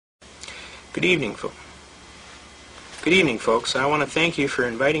Good evening, folks. I want to thank you for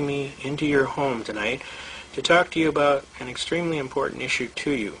inviting me into your home tonight to talk to you about an extremely important issue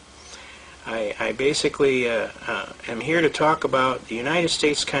to you. I basically am here to talk about the United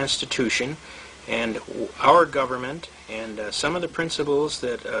States Constitution and our government and some of the principles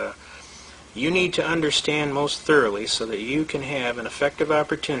that you need to understand most thoroughly so that you can have an effective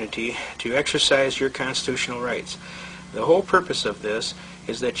opportunity to exercise your constitutional rights. The whole purpose of this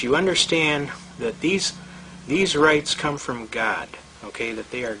is that you understand that these rights come from God, okay,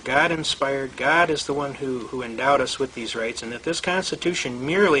 that they are God-inspired. God is the one who endowed us with these rights, and that this Constitution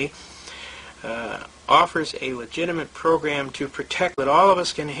merely offers a legitimate program to protect that all of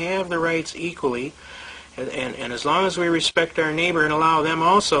us can have the rights equally, and as long as we respect our neighbor and allow them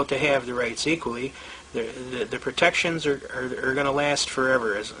also to have the rights equally, the protections are going to last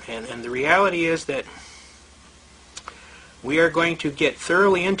forever. And the reality is that we are going to get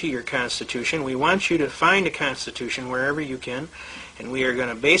thoroughly into your Constitution. We want you to find a Constitution wherever you can, and we are going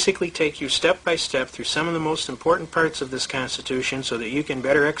to basically take you step by step through some of the most important parts of this Constitution so that you can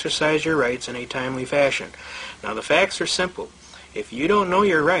better exercise your rights in a timely fashion. Now, the facts are simple. If you don't know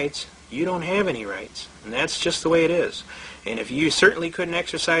your rights, you don't have any rights, and that's just the way it is. And if you certainly couldn't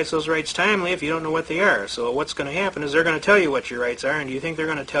exercise those rights timely if you don't know what they are. So what's going to happen is they're going to tell you what your rights are, and do you think they're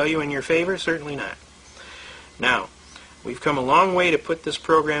going to tell you in your favor? Certainly not. Now, we've come a long way to put this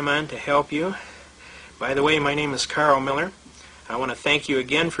program on to help you. By the way, my name is Carl Miller. I want to thank you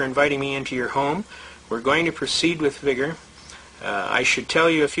again for inviting me into your home. We're going to proceed with vigor. I should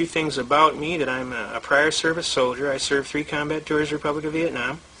tell you a few things about me, that I'm a prior service soldier. I served 3 combat tours, Republic of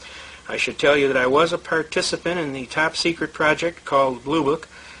Vietnam. I should tell you that I was a participant in the top secret project called Blue Book,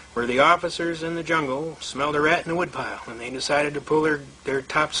 where the officers in the jungle smelled a rat in a woodpile, and they decided to pull their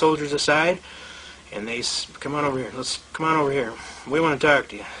top soldiers aside. And they come on over here. Come on over here. We want to talk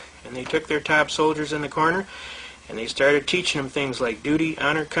to you. And they took their top soldiers in the corner, and they started teaching them things like duty,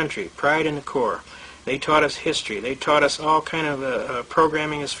 honor, country, pride in the Corps. They taught us history. They taught us all kind of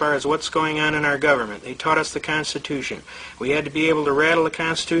programming as far as what's going on in our government. They taught us the Constitution. We had to be able to rattle the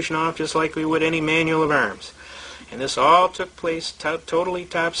Constitution off just like we would any manual of arms. And this all took place totally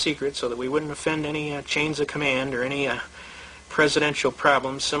top secret so that we wouldn't offend any chains of command or any presidential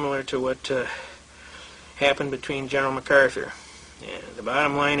problems similar to what happened between General MacArthur. And the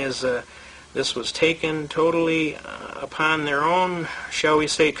bottom line is this was taken totally upon their own, shall we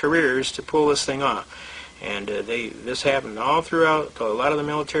say, careers to pull this thing off. And this happened all throughout a lot of the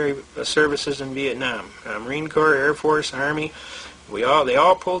military services in Vietnam. Marine Corps, Air Force, Army, they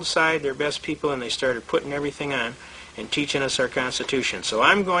all pulled aside their best people and they started putting everything on and teaching us our Constitution. So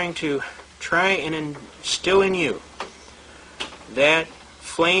I'm going to try and instill in you that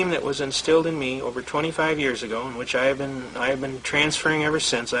flame that was instilled in me over 25 years ago, in which I have been transferring ever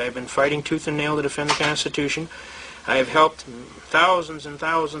since. I have been fighting tooth and nail to defend the Constitution. I have helped thousands and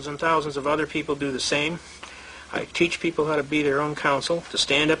thousands and thousands of other people do the same. I teach people how to be their own counsel, to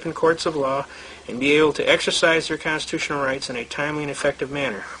stand up in courts of law, and be able to exercise their constitutional rights in a timely and effective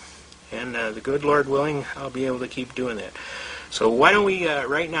manner. And the good Lord willing, I'll be able to keep doing that. So why don't we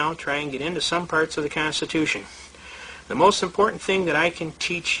right now try and get into some parts of the Constitution. The most important thing that I can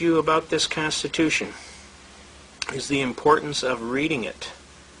teach you about this Constitution is the importance of reading it.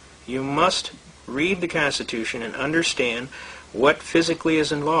 You must read the Constitution and understand what physically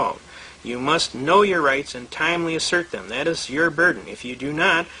is involved. You must know your rights and timely assert them. That is your burden. If you do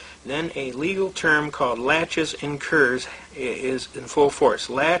not, then a legal term called laches incurs is in full force.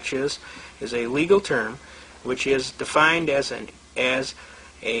 Laches is a legal term which is defined as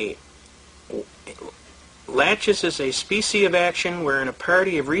a laches is a species of action wherein a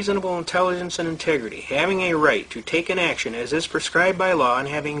party of reasonable intelligence and integrity, having a right to take an action as is prescribed by law and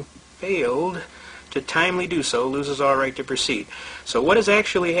having failed to timely do so, loses all right to proceed. So what is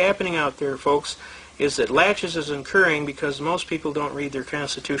actually happening out there, folks, is that laches is incurring because most people don't read their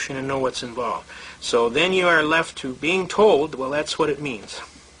Constitution and know what's involved. So then you are left to being told, well, that's what it means.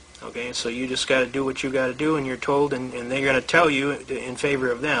 Okay, so you just got to do what you got to do, and you're told, and they're going to tell you in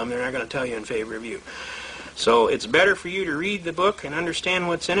favor of them. They're not going to tell you in favor of you. So it's better for you to read the book and understand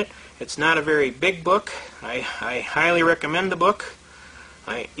what's in it. It's not a very big book. I highly recommend the book.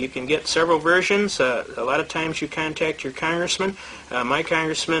 You can get several versions. A lot of times you contact your congressman. My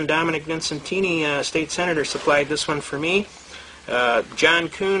congressman, Dominic Vincentini, state senator, supplied this one for me. John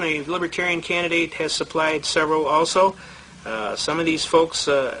Kuhn, a libertarian candidate, has supplied several also. Some of these folks,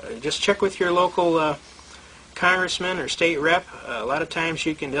 just check with your local congressman or state rep. A lot of times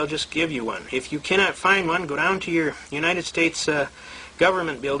they'll just give you one. If you cannot find one, go down to your United States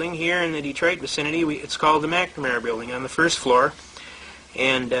government building here in the Detroit vicinity. It's called the McNamara Building on the first floor.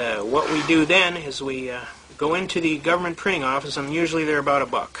 And what we do then is we go into the government printing office, and usually they're about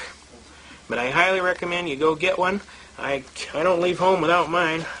 $1. But I highly recommend you go get one. I don't leave home without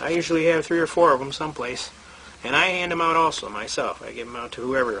mine. I usually have 3 or 4 of them someplace. And I hand them out also myself. I give them out to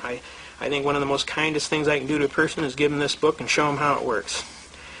whoever. I think one of the most kindest things I can do to a person is give them this book and show them how it works.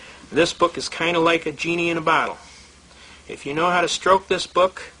 This book is kind of like a genie in a bottle. If you know how to stroke this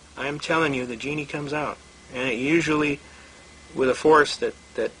book, I'm telling you, the genie comes out. And it usually with a force that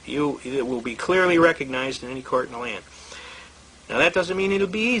it will be clearly recognized in any court in the land. Now that doesn't mean it'll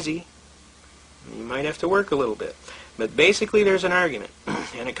be easy. You might have to work a little bit. But basically there's an argument,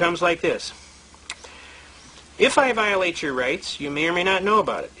 and it comes like this. If I violate your rights, you may or may not know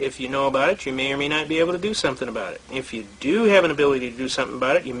about it. If you know about it, you may or may not be able to do something about it. If you do have an ability to do something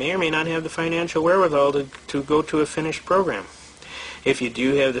about it, you may or may not have the financial wherewithal to go to a finished program. If you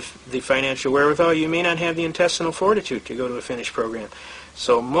do have the financial wherewithal, you may not have the intestinal fortitude to go to a finished program.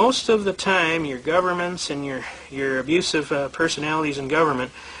 So most of the time, your governments and your abusive personalities in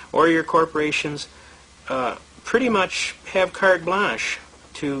government or your corporations pretty much have carte blanche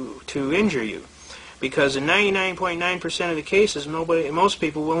to injure you. Because in 99.9% of the cases, most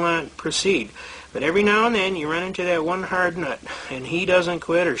people will not proceed. But every now and then, you run into that one hard nut, and he doesn't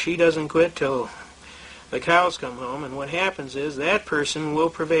quit or she doesn't quit till the cows come home, and what happens is that person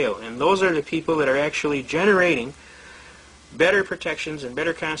will prevail. And those are the people that are actually generating better protections and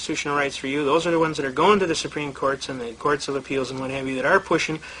better constitutional rights for you. Those are the ones that are going to the Supreme Courts and the Courts of Appeals and what have you, that are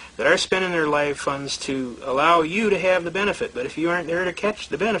pushing, that are spending their life funds to allow you to have the benefit. But if you aren't there to catch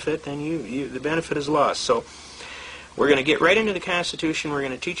the benefit, then the benefit is lost. So we're going to get right into the Constitution. We're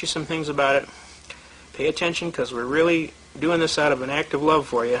going to teach you some things about it. Pay attention, because we're really doing this out of an act of love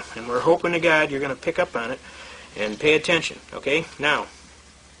for you, and we're hoping to God you're going to pick up on it and pay attention. Okay? Now,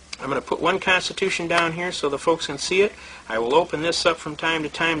 I'm going to put one Constitution down here so the folks can see it. I will open this up from time to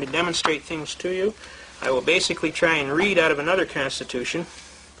time to demonstrate things to you. I will basically try and read out of another Constitution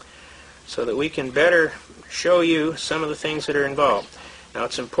so that we can better show you some of the things that are involved. Now,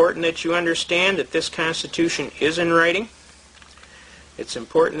 it's important that you understand that this Constitution is in writing. It's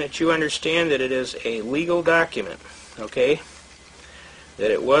important that you understand that it is a legal document, okay? That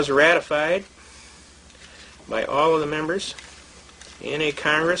it was ratified by all of the members in a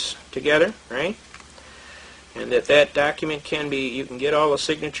Congress together, right? And that document can be, you can get all the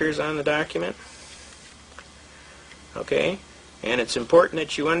signatures on the document, okay? And it's important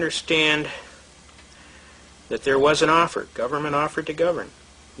that you understand that there was an offer. Government offered to govern.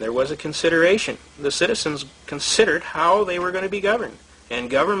 There was a consideration. The citizens considered how they were going to be governed. And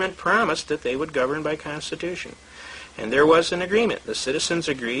government promised that they would govern by Constitution. And there was an agreement. The citizens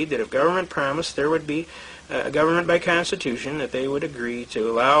agreed that if government promised there would be a government by Constitution, that they would agree to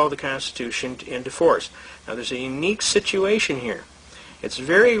allow the Constitution into force. Now there's a unique situation here. It's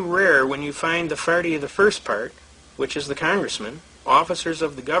very rare when you find the party of the first part, which is the congressmen, officers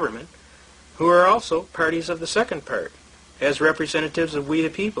of the government, who are also parties of the second part, as representatives of we the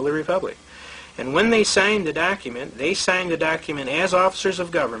people, the Republic. And when they signed the document as officers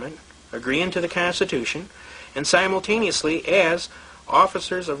of government, agreeing to the Constitution, and simultaneously as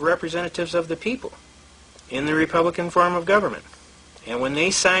officers of representatives of the people in the Republican form of government. And when they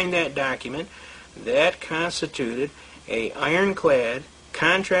signed that document, that constituted an ironclad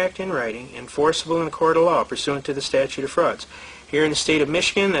contract in writing, enforceable in a court of law, pursuant to the Statute of Frauds. Here in the state of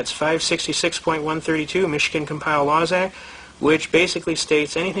Michigan, that's 566.132, Michigan Compiled Laws Act, which basically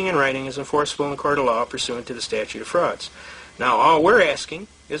states anything in writing is enforceable in the court of law pursuant to the Statute of Frauds. Now, all we're asking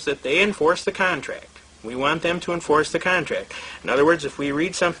is that they enforce the contract. We want them to enforce the contract. In other words, if we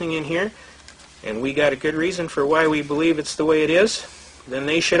read something in here, and we got a good reason for why we believe it's the way it is, then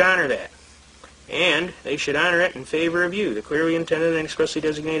they should honor that. And they should honor it in favor of you, the clearly intended and expressly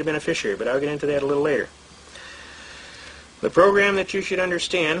designated beneficiary. But I'll get into that a little later. The program that you should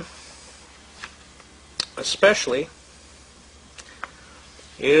understand, especially,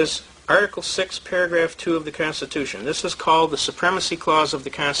 is Article 6, Paragraph 2 of the Constitution. This is called the Supremacy Clause of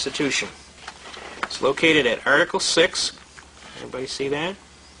the Constitution. It's located at Article 6. Everybody see that?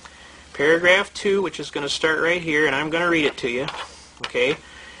 Paragraph 2, which is going to start right here, and I'm going to read it to you. Okay?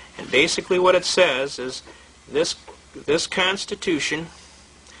 And basically what it says is this Constitution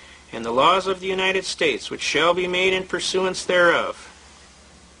and the laws of the United States, which shall be made in pursuance thereof,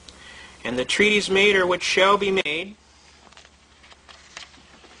 and the treaties made or which shall be made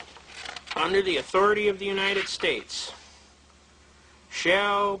under the authority of the United States,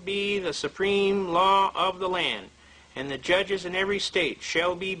 shall be the supreme law of the land, and the judges in every state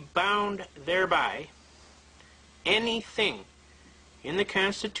shall be bound thereby. Anything in the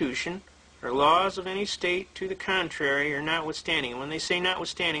Constitution or laws of any state to the contrary or notwithstanding. And when they say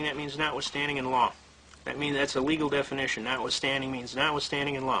notwithstanding, that means notwithstanding in law. That means that's a legal definition. Notwithstanding means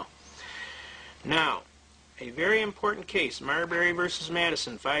notwithstanding in law. Now, a very important case, Marbury versus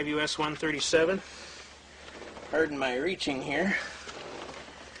Madison, 5 U.S. 137. Pardon my reaching here.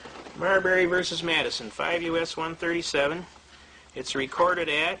 Marbury versus Madison, 5 U.S. 137. It's recorded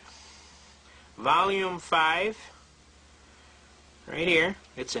at Volume 5, right here.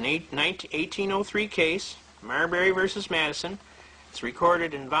 It's an 1803 case, Marbury versus Madison. It's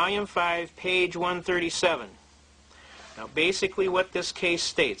recorded in Volume 5, page 137. Now, basically what this case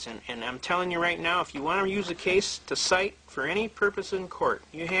states, and I'm telling you right now, if you want to use a case to cite for any purpose in court,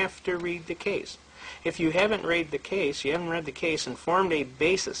 you have to read the case. If you haven't read the case and formed a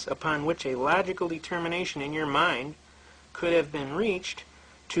basis upon which a logical determination in your mind could have been reached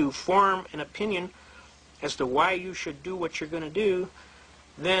to form an opinion as to why you should do what you're going to do,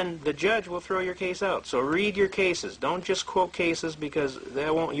 then the judge will throw your case out. So read your cases. Don't just quote cases, because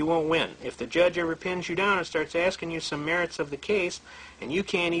you won't win. If the judge ever pins you down and starts asking you some merits of the case, and you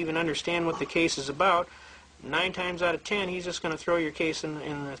can't even understand what the case is about, 9 times out of 10, he's just going to throw your case in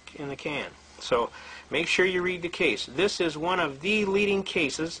the can. So make sure you read the case. This is one of the leading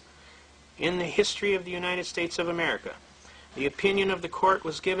cases in the history of the United States of America. The opinion of the court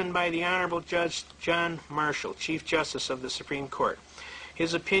was given by the Honorable Judge John Marshall, Chief Justice of the Supreme Court.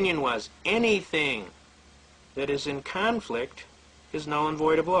 His opinion was anything that is in conflict is null and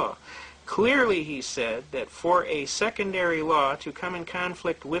void of law. Clearly, he said that for a secondary law to come in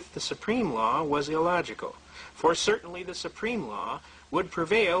conflict with the supreme law was illogical. For certainly the supreme law would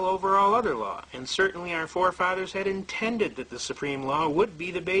prevail over all other law, and certainly our forefathers had intended that the supreme law would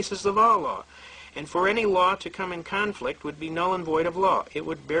be the basis of all law. And for any law to come in conflict would be null and void of law. It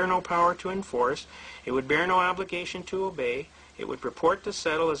would bear no power to enforce. It would bear no obligation to obey. It would purport to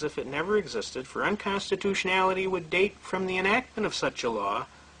settle as if it never existed, for unconstitutionality would date from the enactment of such a law,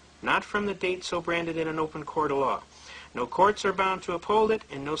 not from the date so branded in an open court of law. No courts are bound to uphold it,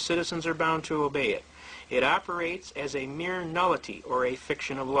 and no citizens are bound to obey it. It operates as a mere nullity or a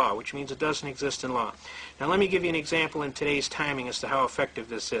fiction of law, which means it doesn't exist in law. Now let me give you an example in today's timing as to how effective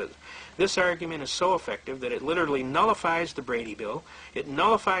this is. This argument is so effective that it literally nullifies the Brady Bill. It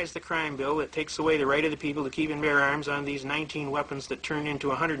nullifies the crime bill that takes away the right of the people to keep and bear arms on these 19 weapons that turned into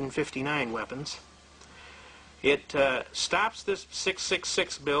 159 weapons. It stops this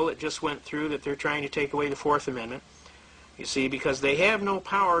 666 bill that just went through that they're trying to take away the Fourth Amendment. You see, because they have no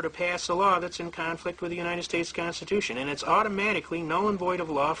power to pass a law that's in conflict with the United States Constitution, and it's automatically null and void of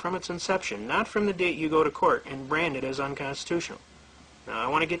law from its inception, not from the date you go to court and brand it as unconstitutional. Now, I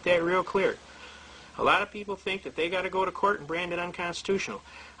want to get that real clear. A lot of people think that they got to go to court and brand it unconstitutional.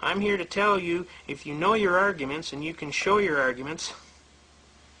 I'm here to tell you, if you know your arguments and you can show your arguments,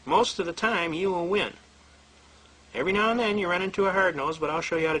 most of the time you will win. Every now and then you run into a hard-nosed, but I'll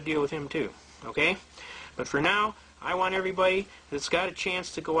show you how to deal with him too. Okay? But for now, I want everybody that's got a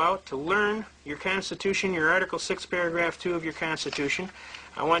chance to go out to learn your Constitution, your Article 6, Paragraph 2 of your Constitution.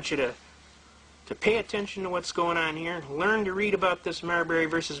 I want you to pay attention to what's going on here. Learn to read about this Marbury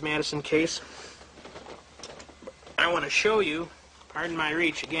versus Madison case. I want to show you, pardon my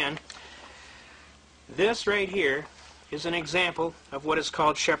reach again, this right here is an example of what is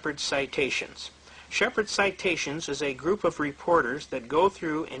called Shepard's Citations. Shepard's Citations is a group of reporters that go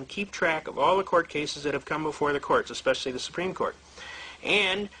through and keep track of all the court cases that have come before the courts, especially the Supreme Court.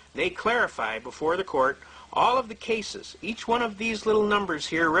 And they clarify before the court all of the cases. Each one of these little numbers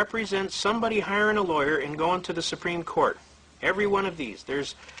here represents somebody hiring a lawyer and going to the Supreme Court. Every one of these.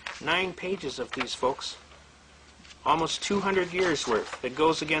 There's 9 pages of these, folks. Almost 200 years worth that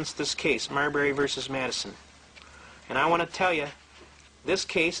goes against this case, Marbury versus Madison. And I want to tell you, this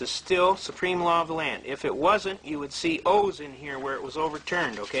case is still supreme law of the land. If it wasn't, you would see O's in here where it was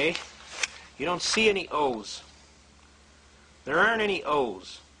overturned, okay? You don't see any O's. There aren't any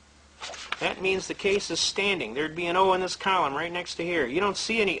O's. That means the case is standing. There'd be an O in this column right next to here. You don't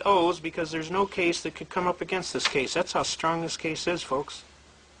see any O's because there's no case that could come up against this case. That's how strong this case is, folks.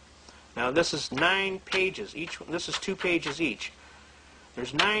 Now, this is 9 pages. This is 2 pages each.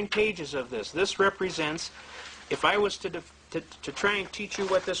 There's 9 pages of this. This represents, if I was to try and teach you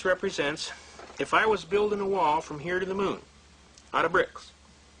what this represents, if I was building a wall from here to the moon out of bricks,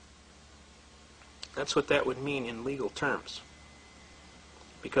 that's what that would mean in legal terms,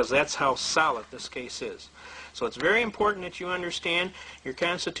 because that's how solid this case is. So it's very important that you understand your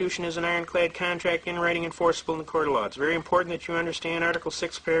Constitution is an ironclad contract in writing enforceable in the court of law. It's very important that you understand Article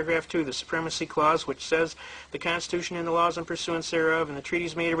 6, Paragraph 2, the Supremacy Clause, which says the Constitution and the laws in pursuance thereof and the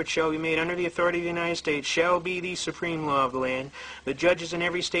treaties made or which shall be made under the authority of the United States shall be the supreme law of the land. The judges in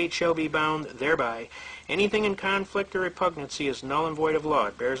every state shall be bound thereby. Anything in conflict or repugnancy is null and void of law.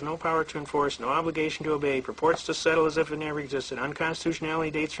 It bears no power to enforce, no obligation to obey, purports to settle as if it never existed.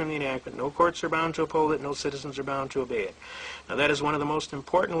 Unconstitutionality dates from the enactment. No courts are bound to uphold it. No citizens are bound to obey it. Now that is one of the most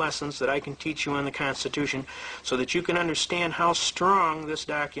important lessons that I can teach you on the Constitution so that you can understand how strong this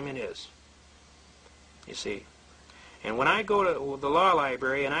document is. You see. And when I go to the law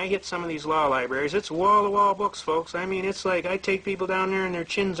library and I hit some of these law libraries, it's wall-to-wall books, folks. I mean, it's like I take people down there and their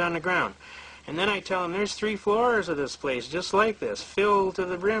chins on the ground. And then I tell them there's 3 floors of this place just like this, filled to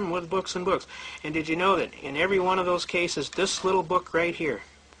the brim with books and books. And did you know that in every one of those cases, this little book right here,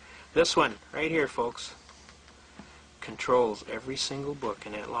 this one right here, folks, controls every single book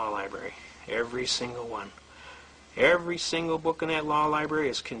in that law library. Every single one. Every single book in that law library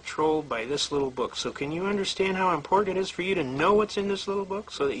is controlled by this little book. So can you understand how important it is for you to know what's in this little book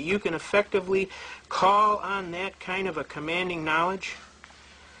so that you can effectively call on that kind of a commanding knowledge?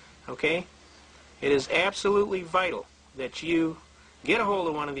 Okay? It is absolutely vital that you get a hold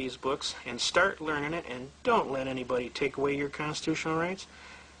of one of these books and start learning it, and don't let anybody take away your constitutional rights.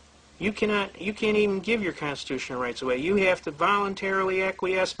 You can't even give your constitutional rights away. You have to voluntarily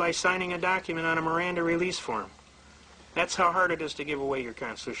acquiesce by signing a document on a Miranda release form. That's how hard it is to give away your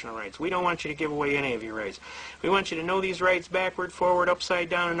constitutional rights. We don't want you to give away any of your rights. We want you to know these rights backward, forward, upside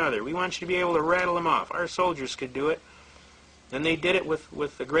down, and other. We want you to be able to rattle them off. Our soldiers could do it. And they did it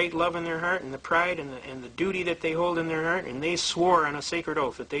with the great love in their heart and the pride and the duty that they hold in their heart. And they swore on a sacred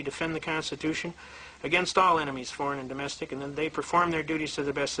oath that they defend the Constitution against all enemies, foreign and domestic. And then they perform their duties to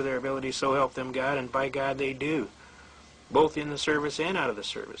the best of their ability, so help them God. And by God they do, both in the service and out of the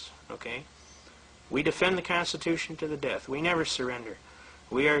service. Okay? We defend the Constitution to the death. We never surrender.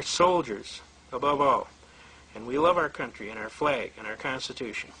 We are soldiers above all. And we love our country and our flag and our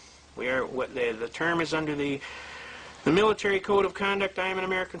Constitution. We are what the term is under the military code of conduct. I am an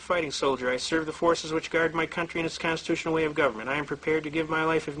American fighting soldier. I serve the forces which guard my country and its constitutional way of government. I am prepared to give my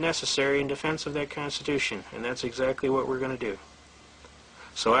life if necessary in defense of that Constitution. And that's exactly what we're going to do.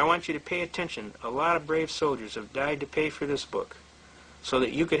 So I want you to pay attention. A lot of brave soldiers have died to pay for this book so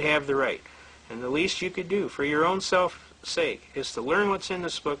that you could have the right. And the least you could do for your own self's sake is to learn what's in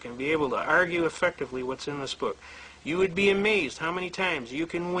this book and be able to argue effectively what's in this book. You would be amazed how many times you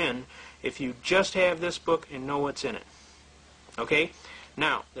can win if you just have this book and know what's in it. Okay?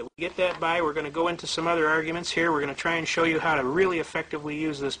 Now, that we get that by, we're going to go into some other arguments here. We're going to try and show you how to really effectively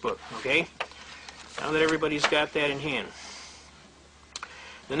use this book. Okay? Now that everybody's got that in hand.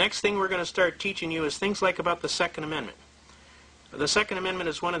 The next thing we're going to start teaching you is things like about the Second Amendment. The Second Amendment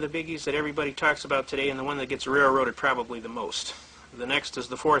is one of the biggies that everybody talks about today, and the one that gets railroaded probably the most. The next is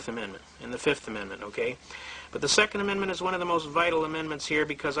the Fourth Amendment and the Fifth Amendment, okay? But the Second Amendment is one of the most vital amendments here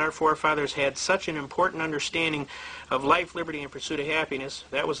because our forefathers had such an important understanding of life, liberty, and pursuit of happiness,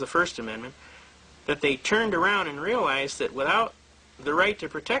 that was the First Amendment, that they turned around and realized that without the right to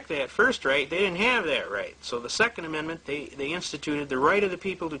protect that first right, they didn't have that right. So the Second Amendment, they instituted the right of the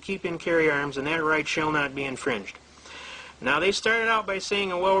people to keep and carry arms, and that right shall not be infringed. Now, they started out by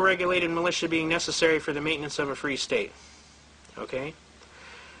saying a well-regulated militia being necessary for the maintenance of a free state. Okay?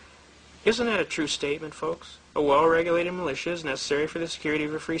 Isn't that a true statement, folks? A well-regulated militia is necessary for the security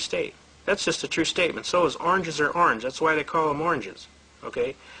of a free state. That's just a true statement. So is oranges are orange. That's why they call them oranges.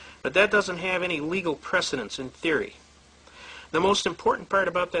 Okay? But that doesn't have any legal precedence in theory. The most important part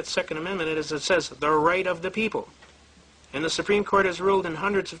about that Second Amendment is it says the right of the people. And the Supreme Court has ruled in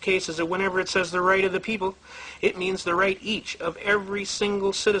hundreds of cases that whenever it says the right of the people, it means the right each of every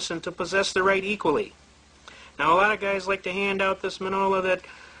single citizen to possess the right equally. Now, a lot of guys like to hand out this manola that,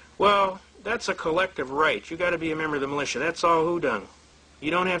 well, that's a collective right. You got to be a member of the militia. That's all hoodoo.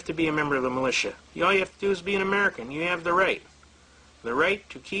 You don't have to be a member of the militia. All you have to do is be an American. You have the right. The right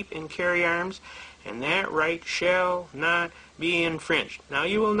to keep and carry arms, and that right shall not be infringed. Now,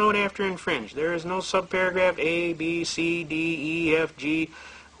 you will note after infringed, there is no subparagraph A, B, C, D, E, F, G,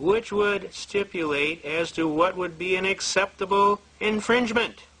 which would stipulate as to what would be an acceptable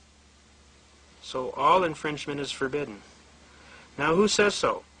infringement. So all infringement is forbidden. Now, who says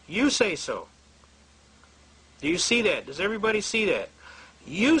so? You say so. Do you see that? Does everybody see that?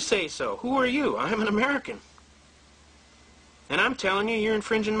 You say so. Who are you? I'm an American. And I'm telling you, you're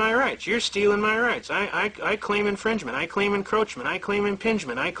infringing my rights. You're stealing my rights. I claim infringement. I claim encroachment. I claim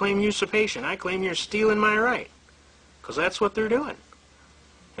impingement. I claim usurpation. I claim you're stealing my right. Because that's what they're doing.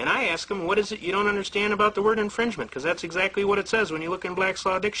 And I ask them, what is it you don't understand about the word infringement? Because that's exactly what it says when you look in Black's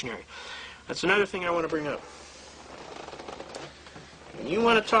Law Dictionary. That's another thing I want to bring up. When you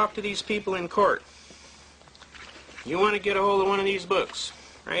want to talk to these people in court, you want to get a hold of one of these books,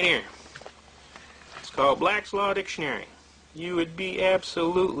 right here. It's called Black's Law Dictionary. You would be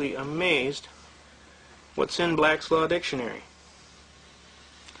absolutely amazed what's in Black's Law Dictionary.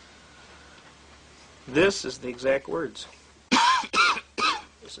 This is the exact words.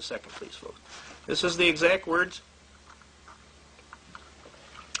 Just a second, please, folks. This is the exact words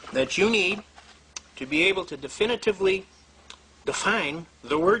that you need to be able to definitively define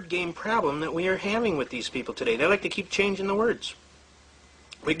the word game problem that we are having with these people today. They like to keep changing the words.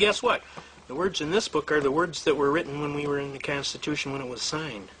 But guess what? The words in this book are the words that were written when we were in the Constitution when it was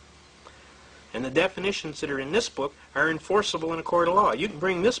signed. And the definitions that are in this book are enforceable in a court of law. You can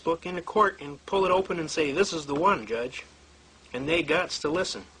bring this book into court and pull it open and say, this is the one, Judge. And they gots to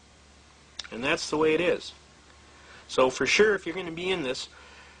listen. And that's the way it is. So for sure, if you're going to be in this,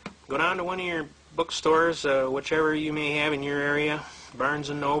 go down to one of your bookstores, whichever you may have in your area, Barnes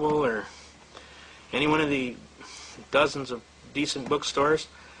 & Noble or any one of the dozens of decent bookstores,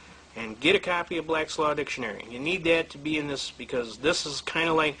 and get a copy of Black's Law Dictionary. You need that to be in this, because this is kind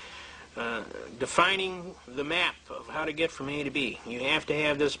of like defining the map of how to get from A to B. You have to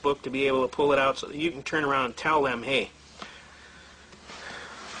have this book to be able to pull it out so that you can turn around and tell them, hey,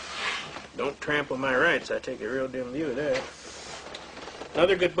 don't trample my rights. I take a real dim view of that.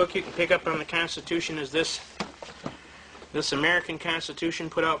 Another good book you can pick up on the Constitution is this American Constitution,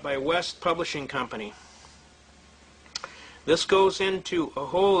 put out by West Publishing Company. This goes into a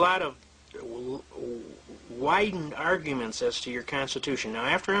whole lot of widened arguments as to your Constitution. Now,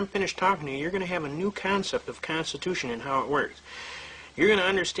 after I'm finished talking to you, you're going to have a new concept of Constitution and how it works. You're going to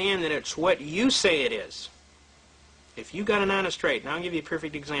understand that it's what you say it is. If you got an honest right, and I'll give you a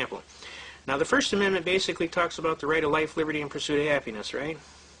perfect example. Now, the First Amendment basically talks about the right of life, liberty, and pursuit of happiness, right?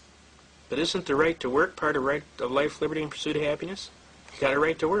 But isn't the right to work part of right of life, liberty, and pursuit of happiness? You got a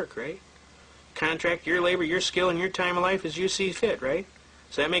right to work, right? Contract your labor, your skill, and your time of life as you see fit, right?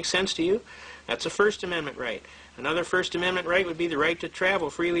 Does that make sense to you? That's a First Amendment right. Another First Amendment right would be the right to travel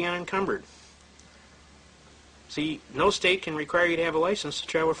freely unencumbered. See, no state can require you to have a license to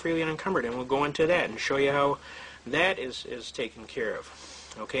travel freely unencumbered, and we'll go into that and show you how that is taken care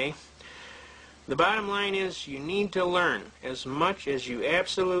of. Okay? The bottom line is you need to learn as much as you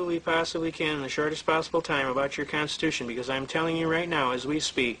absolutely possibly can in the shortest possible time about your Constitution, because I'm telling you right now as we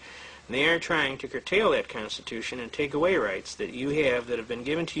speak, they are trying to curtail that Constitution and take away rights that you have that have been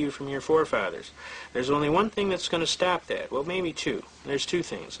given to you from your forefathers. There's only one thing that's going to stop that. Well, maybe two. There's two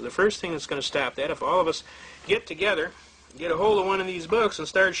things. The first thing that's going to stop that, if all of us get together, get a hold of one of these books and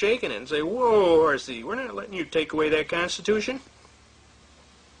start shaking it and say, whoa, R.C., we're not letting you take away that Constitution.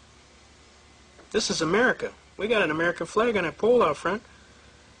 This is America. We got an American flag on a pole out front.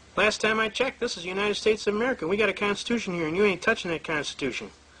 Last time I checked, this is the United States of America. We got a Constitution here, and you ain't touching that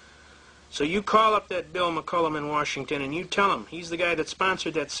Constitution. So you call up that Bill McCullum in Washington, and you tell him he's the guy that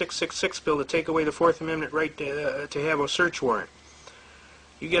sponsored that 666 bill to take away the Fourth Amendment right to have a search warrant.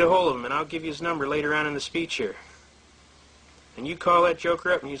 You get a hold of him, and I'll give you his number later on in the speech here. And you call that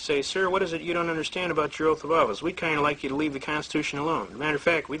joker up and you say, sir, what is it you don't understand about your oath of office? We'd kind of like you to leave the Constitution alone. As a matter of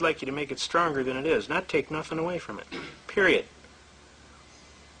fact, we'd like you to make it stronger than it is, not take nothing away from it. Period.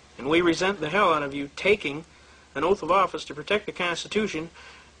 And we resent the hell out of you taking an oath of office to protect the Constitution,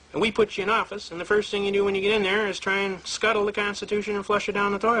 and we put you in office, and the first thing you do when you get in there is try and scuttle the Constitution and flush it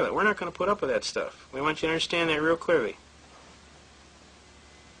down the toilet. We're not going to put up with that stuff. We want you to understand that real clearly.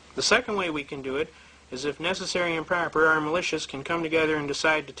 The second way we can do it is, if necessary and proper, our militias can come together and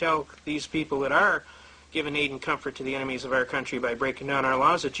decide to tell these people that are giving aid and comfort to the enemies of our country by breaking down our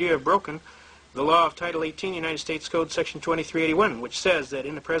laws that you have broken the law of Title 18, United States Code, Section 2381, which says that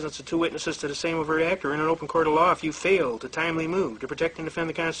in the presence of two witnesses to the same overt act or in an open court of law, if you fail to timely move to protect and defend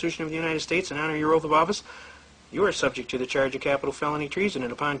the Constitution of the United States and honor your oath of office, you are subject to the charge of capital felony treason,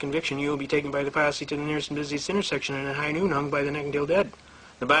 and upon conviction you will be taken by the posse to the nearest and busiest intersection and at high noon hung by the neck until dead.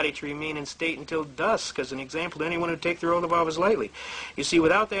 The body to remain in state until dusk as an example to anyone who take their oath of office lightly. You see,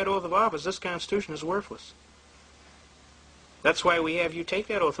 without that oath of office, this Constitution is worthless. That's why we have you take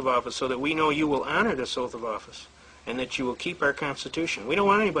that oath of office, so that we know you will honor this oath of office and that you will keep our Constitution. We don't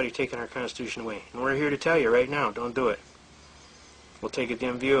want anybody taking our Constitution away, and we're here to tell you right now, don't do it. We'll take a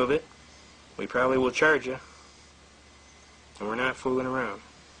dim view of it. We probably will charge you, and we're not fooling around.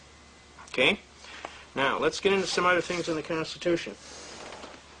 Okay? Now, let's get into some other things in the Constitution.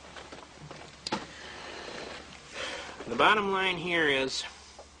 The bottom line here is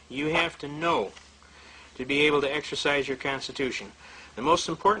you have to know to be able to exercise your Constitution. The most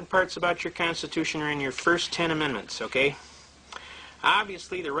important parts about your Constitution are in your first 10 amendments, okay?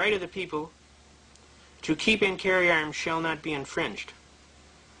 Obviously, the right of the people to keep and carry arms shall not be infringed.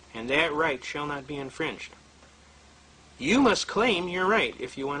 And that right shall not be infringed. You must claim your right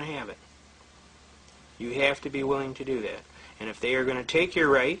if you want to have it. You have to be willing to do that. And if they are going to take your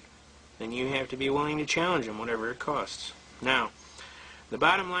right, then you have to be willing to challenge them, whatever it costs. Now, the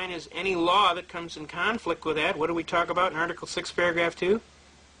bottom line is any law that comes in conflict with that, what do we talk about in Article 6, Paragraph 2?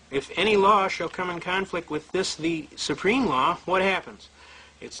 If any law shall come in conflict with this, the supreme law, what happens?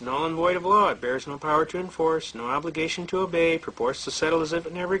 It's null and void of law. It bears no power to enforce, no obligation to obey, purports to settle as if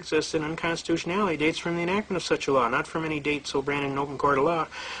it never existed. Unconstitutionality dates from the enactment of such a law, not from any date so branded in open court of law.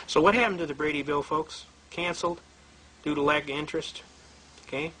 So what happened to the Brady Bill, folks? Canceled due to lack of interest.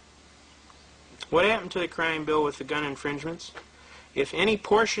 Okay? What happened to the crime bill with the gun infringements? If any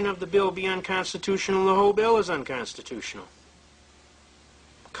portion of the bill be unconstitutional, the whole bill is unconstitutional.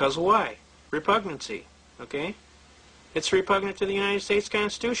 Because why? Repugnancy. Okay? It's repugnant to the United States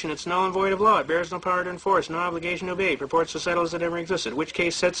Constitution. It's null and void of law. It bears no power to enforce, no obligation to obey. It purports to settle as it never existed. Which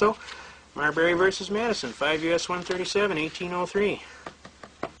case said so? Marbury versus Madison, 5 U.S. 137, 1803.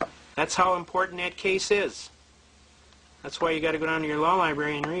 That's how important that case is. That's why you got to go down to your law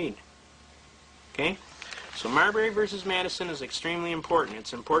library and read. Okay? So Marbury versus Madison is extremely important.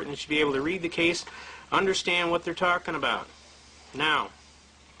 It's important that you be able to read the case, understand what they're talking about. Now,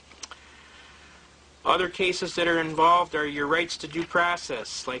 other cases that are involved are your rights to due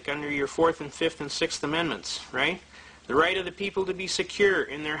process, like under your 4th and 5th and 6th Amendments, right? The right of the people to be secure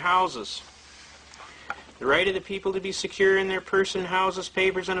in their houses. The right of the people to be secure in their person, houses,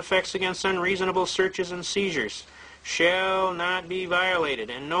 papers, and effects against unreasonable searches and seizures shall not be violated,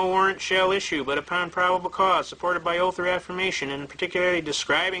 and no warrant shall issue but upon probable cause, supported by oath or affirmation, and particularly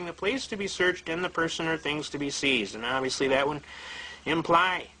describing the place to be searched and the person or things to be seized. And obviously that would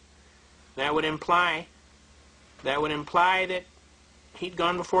imply that he'd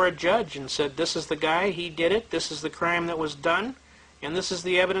gone before a judge and said, this is the guy, he did it, this is the crime that was done, and this is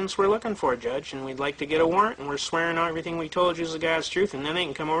the evidence we're looking for, Judge, and we'd like to get a warrant, and we're swearing on everything we told you is the God's truth, and then they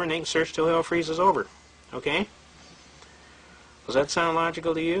can come over and they can search till hell freezes over. Okay? Does that sound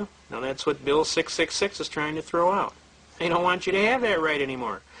logical to you? Now that's what Bill 666 is trying to throw out. They don't want you to have that right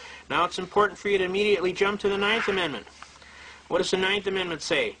anymore. Now it's important for you to immediately jump to the 9th Amendment. What does the 9th Amendment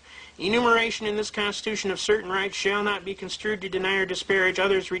say? Enumeration in this Constitution of certain rights shall not be construed to deny or disparage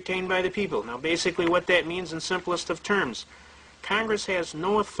others retained by the people. Now basically what that means in simplest of terms, Congress has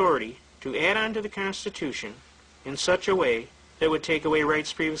no authority to add on to the Constitution in such a way that would take away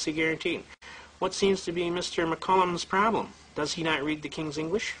rights previously guaranteed. What seems to be Mr. McCollum's problem? Does he not read the King's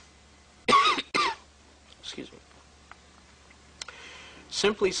English? Excuse me.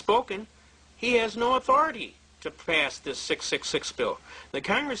 Simply spoken, he has no authority to pass this 666 bill. The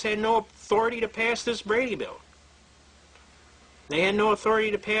Congress had no authority to pass this Brady bill. They had no authority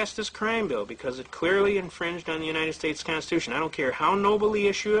to pass this crime bill because it clearly infringed on the United States Constitution. I don't care how noble the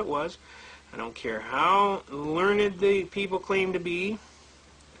issue it was. I don't care how learned the people claim to be.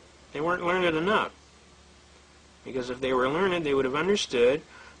 They weren't learned enough. Because if they were learned, they would have understood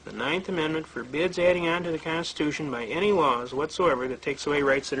the 9th Amendment forbids adding on to the Constitution by any laws whatsoever that takes away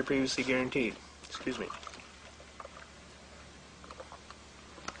rights that are previously guaranteed. Excuse me.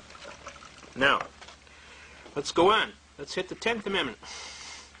 Now, let's go on. Let's hit the 10th Amendment.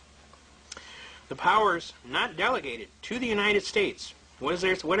 The powers not delegated to the United States. What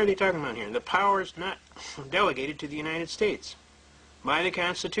are they talking about here? The powers not delegated to the United States by the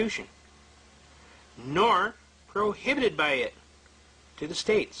Constitution, nor prohibited by it to the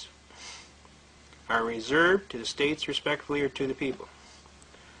states, are reserved to the states respectively or to the people.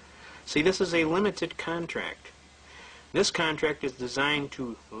 See, this is a limited contract. This contract is designed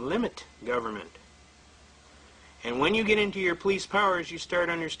to limit government. And when you get into your police powers, you start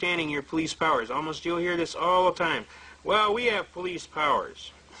understanding your police powers. You'll hear this all the time. Well, we have police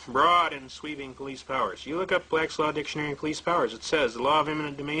powers. Broad and sweeping police powers. You look up Black's Law Dictionary of Police Powers. It says, the law of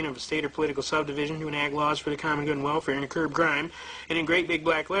eminent domain of a state or political subdivision to enact laws for the common good and welfare and to curb crime. And in great big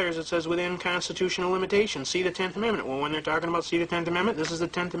black letters it says, within constitutional limitations. See the 10th Amendment. Well, when they're talking about see the 10th Amendment, this is the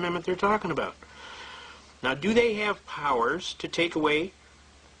 10th Amendment they're talking about. Now, do they have powers to take away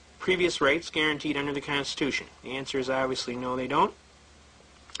previous rights guaranteed under the Constitution? The answer is obviously no, they don't.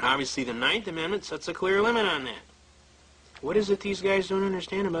 Obviously, the 9th Amendment sets a clear limit on that. What is it these guys don't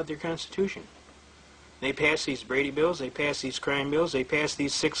understand about their Constitution? They pass these Brady bills, they pass these crime bills, they pass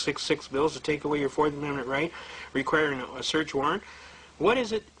these 666 bills to take away your 4th Amendment right, requiring a search warrant. What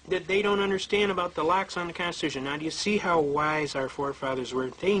is it that they don't understand about the locks on the Constitution? Now, do you see how wise our forefathers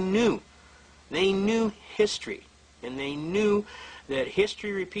were? They knew history, and they knew that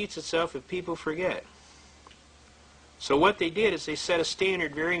history repeats itself if people forget. So what they did is they set a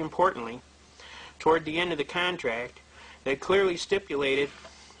standard, very importantly, toward the end of the contract that clearly stipulated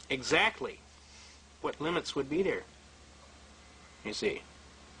exactly what limits would be there, you see.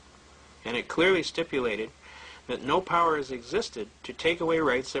 And it clearly stipulated that no power has existed to take away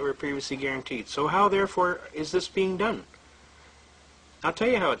rights that were previously guaranteed. So how, therefore, is this being done? I'll tell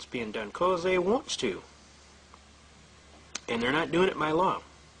you how it's being done, because they wants to. And they're not doing it by law.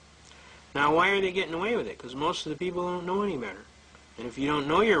 Now, why are they getting away with it? Because most of the people don't know any better. And if you don't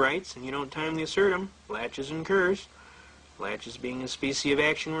know your rights and you don't timely assert them, laches and curs, laches being a species of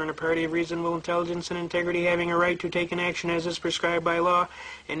action wherein a party of reasonable intelligence and integrity having a right to take an action as is prescribed by law,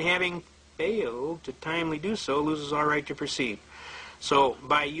 and having failed to timely do so, loses all right to proceed. So,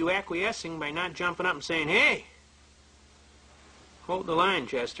 by you acquiescing, by not jumping up and saying, hey, hold the line,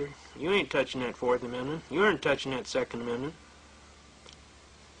 Chester. You ain't touching that Fourth Amendment. You aren't touching that Second Amendment.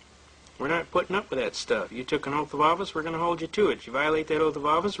 We're not putting up with that stuff. You took an oath of office, we're going to hold you to it. You violate that oath of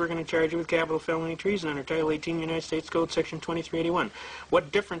office, we're going to charge you with capital felony treason under Title 18 United States Code, Section 2381.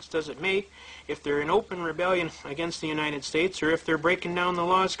 What difference does it make if they're in open rebellion against the United States or if they're breaking down the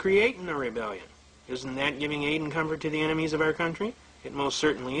laws creating the rebellion? Isn't that giving aid and comfort to the enemies of our country? It most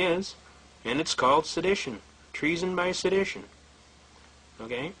certainly is. And it's called sedition. Treason by sedition.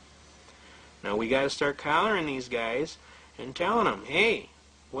 Okay? Now we got to start collaring these guys and telling them, hey,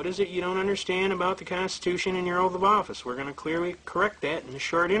 what is it you don't understand about the Constitution and your oath of office? We're going to clearly correct that in the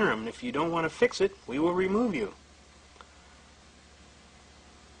short interim. And if you don't want to fix it, we will remove you.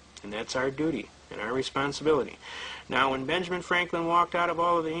 And that's our duty and our responsibility. Now, when Benjamin Franklin walked out of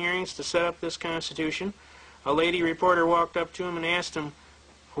all of the hearings to set up this Constitution, a lady reporter walked up to him and asked him,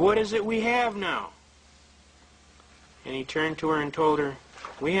 what is it we have now? And he turned to her and told her,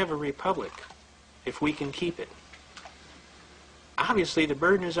 we have a republic, if we can keep it. Obviously, the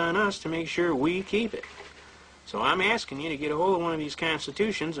burden is on us to make sure we keep it. So I'm asking you to get a hold of one of these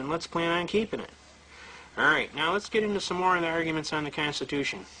constitutions and let's plan on keeping it. All right, now let's get into some more of the arguments on the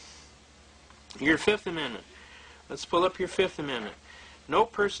Constitution. Your Fifth Amendment. Let's pull up your Fifth Amendment. No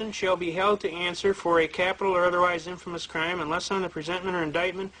person shall be held to answer for a capital or otherwise infamous crime unless on the presentment or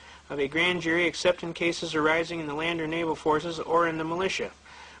indictment of a grand jury, except in cases arising in the land or naval forces or in the militia,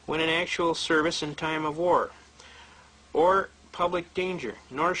 when in actual service in time of war, or public danger.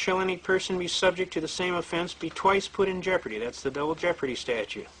 Nor shall any person be subject to the same offense be twice put in jeopardy. That's the double jeopardy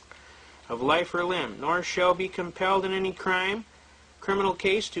statute. Of life or limb. Nor shall be compelled in any criminal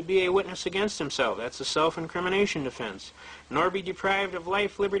case to be a witness against himself. That's a self-incrimination defense. Nor be deprived of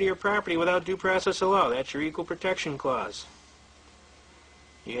life, liberty, or property without due process of law. That's your Equal Protection Clause.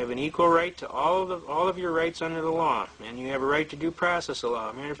 You have an equal right to all of your rights under the law, and you have a right to due process of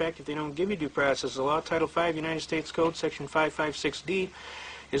law. Matter of fact, if they don't give you due process of law, Title 5 United States Code, Section 556D,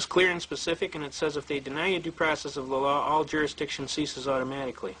 is clear and specific, and it says if they deny you due process of the law, all jurisdiction ceases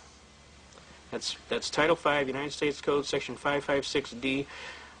automatically. That's Title 5 United States Code, Section 556D,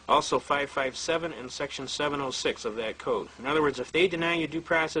 also 557 and Section 706 of that code. In other words, if they deny you due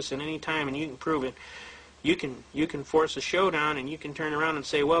process at any time and you can prove it, you can force a showdown, and you can turn around and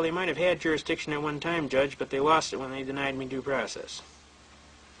say, well, they might have had jurisdiction at one time, Judge, but they lost it when they denied me due process.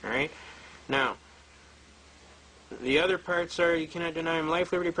 All right? Now, the other parts are you cannot deny him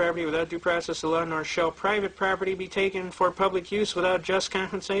life, liberty, property without due process of law, nor shall private property be taken for public use without just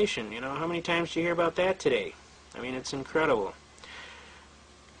compensation. You know, how many times do you hear about that today? I mean, it's incredible.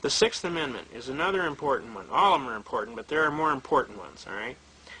 The Sixth Amendment is another important one. All of them are important, but there are more important ones, all right?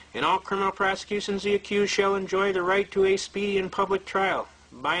 In all criminal prosecutions, the accused shall enjoy the right to a speedy and public trial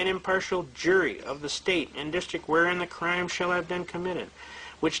by an impartial jury of the state and district wherein the crime shall have been committed,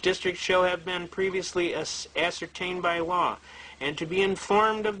 which district shall have been previously ascertained by law, and to be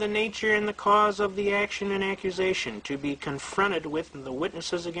informed of the nature and the cause of the action and accusation, to be confronted with the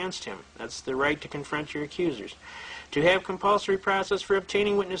witnesses against him. That's the right to confront your accusers. To have compulsory process for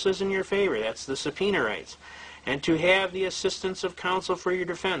obtaining witnesses in your favor. That's the subpoena rights. And to have the assistance of counsel for your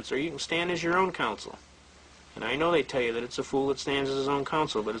defense, or you can stand as your own counsel. And I know they tell you that it's a fool that stands as his own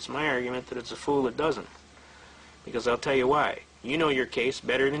counsel, but it's my argument that it's a fool that doesn't. Because I'll tell you why. You know your case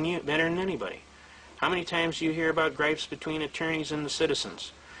better than anybody. How many times do you hear about gripes between attorneys and the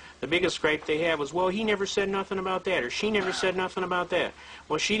citizens? The biggest gripe they have was, well, he never said nothing about that, or she never said nothing about that.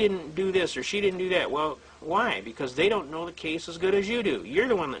 Well, she didn't do this, or she didn't do that. Well, why? Because they don't know the case as good as you do. You're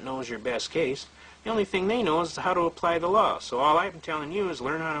the one that knows your best case. The only thing they know is how to apply the law. So all I'm telling you is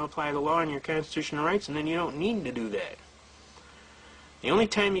learn how to apply the law and your constitutional rights, and then you don't need to do that. The only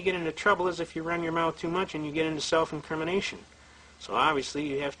time you get into trouble is if you run your mouth too much and you get into self-incrimination. So obviously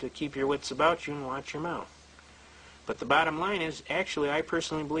you have to keep your wits about you and watch your mouth. But the bottom line is, actually, I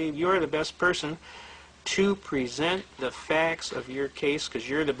personally believe you're the best person to present the facts of your case, because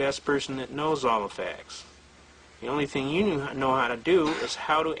you're the best person that knows all the facts. The only thing you know how to do is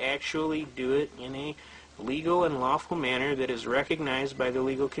how to actually do it in a legal and lawful manner that is recognized by the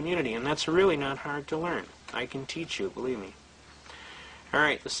legal community. And that's really not hard to learn. I can teach you, believe me. All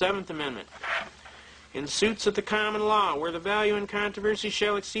right, the Seventh Amendment. In suits of the common law, where the value in controversy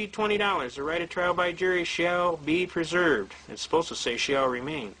shall exceed $20, the right of trial by jury shall be preserved. It's supposed to say shall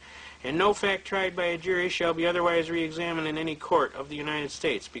remain. And no fact tried by a jury shall be otherwise re-examined in any court of the United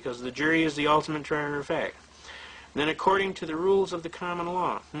States, because the jury is the ultimate trier of fact. Then according to the rules of the common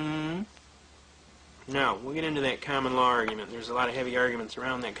law. Now, we'll get into that common law argument. There's a lot of heavy arguments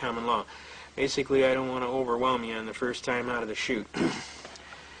around that common law. Basically, I don't want to overwhelm you on the first time out of the chute,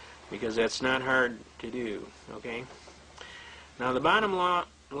 because that's not hard to do, okay? Now, the bottom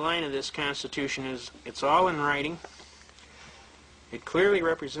line of this Constitution is it's all in writing. It clearly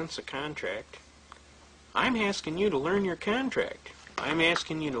represents a contract. I'm asking you to learn your contract. I'm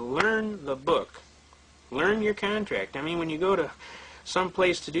asking you to learn the book. Learn your contract. I mean, when you go to some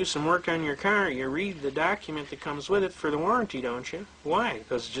place to do some work on your car, you read the document that comes with it for the warranty, don't you? Why?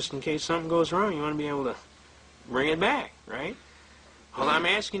 Because just in case something goes wrong, you want to be able to bring it back, right? Well, I'm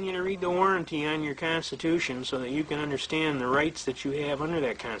asking you to read the warranty on your Constitution so that you can understand the rights that you have under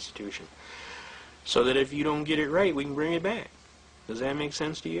that Constitution, so that if you don't get it right, we can bring it back. Does that make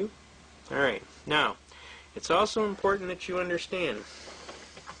sense to you? All right. Now, it's also important that you understand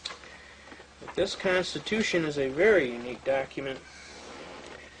that this Constitution is a very unique document,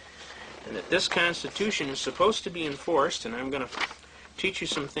 and that this Constitution is supposed to be enforced, and I'm going to teach you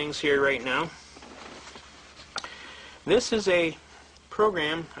some things here right now. This is a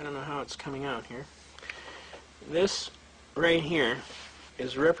program, I don't know how it's coming out here. This right here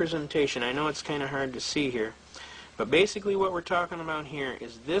is representation. I know it's kind of hard to see here, but basically what we're talking about here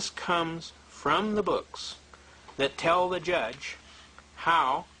is this comes from the books that tell the judge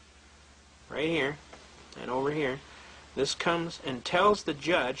how, right here and over here, this comes and tells the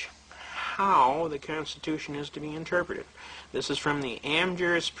judge how the Constitution is to be interpreted. This is from the Am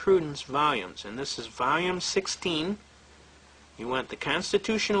Jurisprudence volumes, and this is volume 16. You want the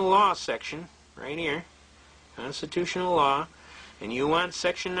Constitutional Law section, right here, Constitutional Law, and you want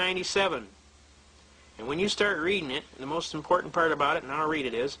section 97. And when you start reading it, the most important part about it, and I'll read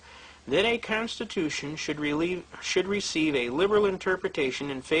it, is that a Constitution should receive a liberal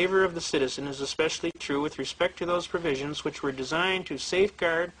interpretation in favor of the citizen is especially true with respect to those provisions which were designed to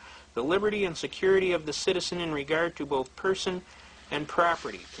safeguard the liberty and security of the citizen in regard to both person and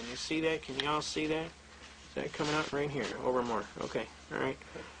property. Can you see that? Can you all see that? Is that coming out right here? Over more. Okay. All right.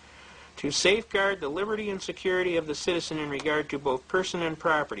 To safeguard the liberty and security of the citizen in regard to both person and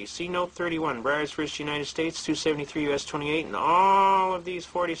property. See Note 31, Breyers v. United States, 273 U.S. 28, and all of these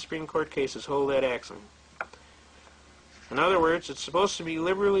 40 Supreme Court cases hold that axiom. In other words, it's supposed to be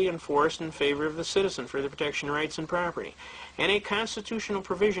liberally enforced in favor of the citizen for the protection of rights and property. And a constitutional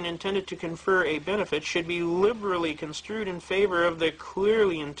provision intended to confer a benefit should be liberally construed in favor of the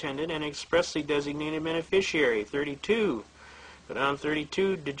clearly intended and expressly designated beneficiary. 32. Go down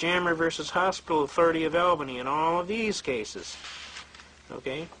 32, DeJammer v. Hospital Authority of Albany, in all of these cases.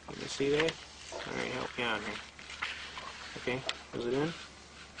 Okay, can you see that? All right, help me out here. Okay, is it in?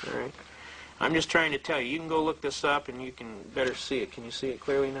 All right. I'm just trying to tell you. You can go look this up and you can better see it. Can you see it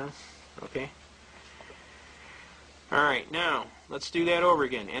clearly now? Okay. All right, now, let's do that over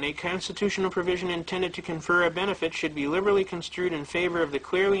again. And a constitutional provision intended to confer a benefit should be liberally construed in favor of the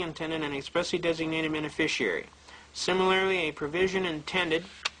clearly intended and expressly designated beneficiary. Similarly, a provision intended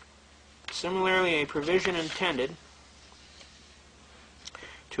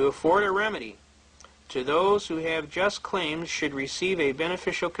to afford a remedy to those who have just claims should receive a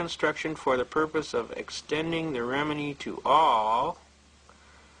beneficial construction for the purpose of extending the remedy to all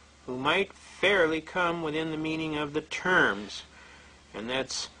who might fairly come within the meaning of the terms. And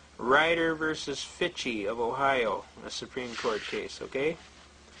that's Ryder v. Fitchie of Ohio, a Supreme Court case, okay?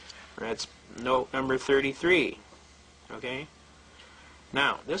 That's note number 33, okay?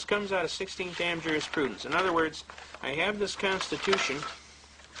 Now, this comes out of 16th Am Jurisprudence. In other words, I have this Constitution.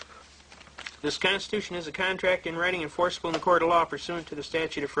 This Constitution is a contract in writing enforceable in the court of law pursuant to the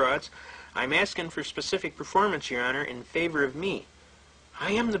statute of frauds. I'm asking for specific performance, Your Honor, in favor of me.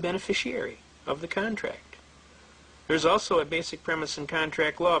 I am the beneficiary of the contract. There's also a basic premise in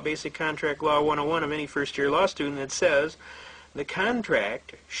contract law, Basic Contract Law 101 of any first-year law student, that says the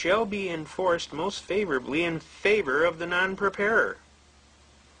contract shall be enforced most favorably in favor of the non-preparer.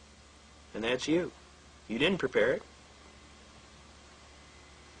 And that's you. You didn't prepare it.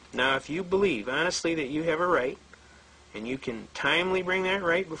 Now, if you believe honestly that you have a right and you can timely bring that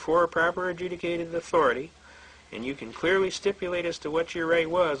right before a proper adjudicated authority, and you can clearly stipulate as to what your right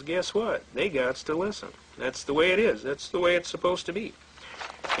was, guess what? They gots to listen. That's the way it is. That's the way it's supposed to be.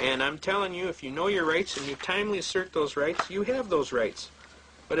 And I'm telling you, if you know your rights and you timely assert those rights, you have those rights.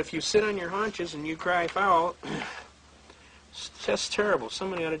 But if you sit on your haunches and you cry foul, it's just terrible.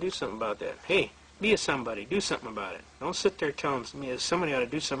 Somebody ought to do something about that. Hey, be a somebody. Do something about it. Don't sit there telling me somebody ought to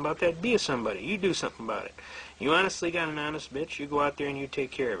do something about that. Be a somebody. You do something about it. You honestly got an honest bitch, you go out there and you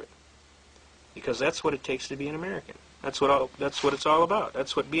take care of it. Because that's what it takes to be an American. That's what it's all about.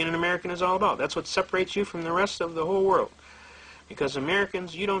 That's what being an American is all about. That's what separates you from the rest of the whole world. Because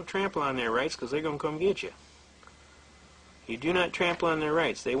Americans, you don't trample on their rights because they're going to come get you. You do not trample on their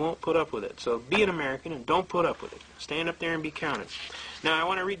rights. They won't put up with it. So be an American and don't put up with it. Stand up there and be counted. Now I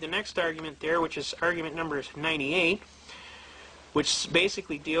want to read the next argument there, which is argument number 98, which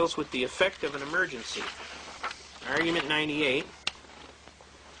basically deals with the effect of an emergency. Argument 98.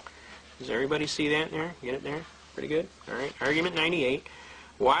 Does everybody see that there? Get it there? Pretty good? All right. Argument 98.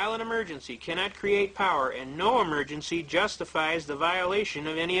 While an emergency cannot create power and no emergency justifies the violation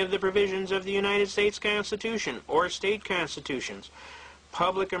of any of the provisions of the United States Constitution or state constitutions,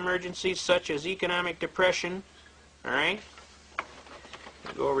 public emergencies such as economic depression, all right?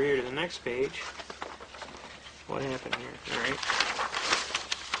 I'll go over here to the next page. What happened here? All right.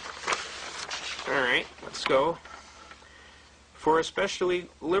 All right, let's go. For especially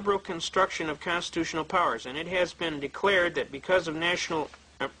liberal construction of constitutional powers, and it has been declared that because of national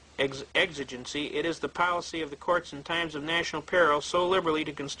exigency, it is the policy of the courts in times of national peril so liberally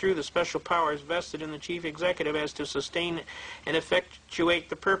to construe the special powers vested in the chief executive as to sustain and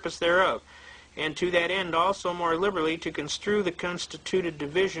effectuate the purpose thereof, and to that end also more liberally to construe the constituted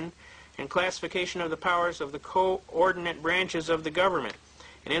division and classification of the powers of the coordinate branches of the government,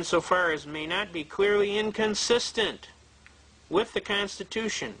 and insofar as may not be clearly inconsistent with the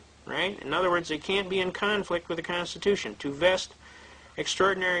Constitution, right? In other words, they can't be in conflict with the Constitution to vest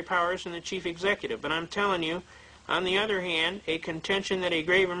extraordinary powers in the chief executive. But I'm telling you, on the other hand, a contention that a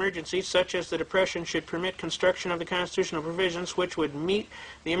grave emergency such as the Depression should permit construction of the constitutional provisions which would meet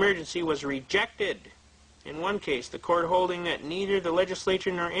the emergency was rejected. In one case, the court holding that neither the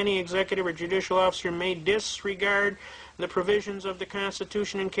legislature nor any executive or judicial officer may disregard the provisions of the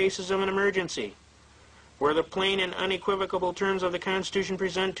Constitution in cases of an emergency, where the plain and unequivocal terms of the Constitution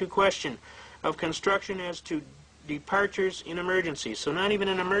present to question of construction as to departures in emergencies. So not even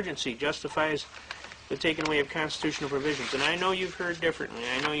an emergency justifies the taking away of constitutional provisions. And I know you've heard differently.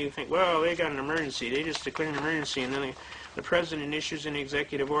 I know you think, well, they got an emergency. They just declare an emergency and then the President issues an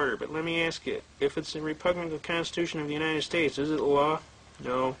executive order. But let me ask you, if it's repugnant to the Constitution of the United States, is it law?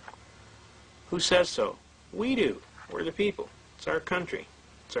 No. Who says so? We do. We're the people. It's our country.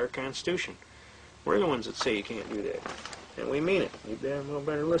 It's our Constitution. We're the ones that say you can't do that. And we mean it. You damn well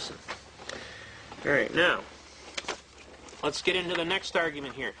better listen. All right, now, let's get into the next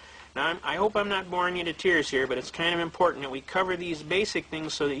argument here. Now, I hope I'm not boring you to tears here, but it's kind of important that we cover these basic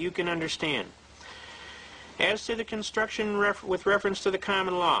things so that you can understand. As to the construction with reference to the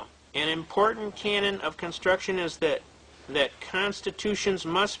common law, an important canon of construction is that constitutions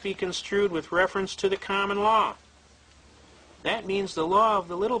must be construed with reference to the common law. That means the law of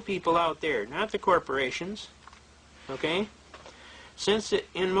the little people out there, not the corporations. Okay? Since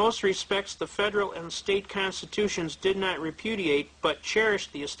in most respects the federal and state constitutions did not repudiate but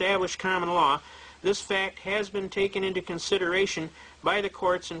cherished the established common law, this fact has been taken into consideration by the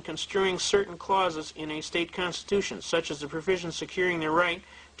courts in construing certain clauses in a state constitution, such as the provisions securing the right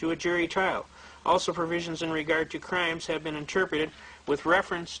to a jury trial. Also, provisions in regard to crimes have been interpreted with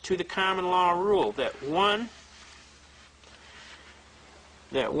reference to the common law rule that one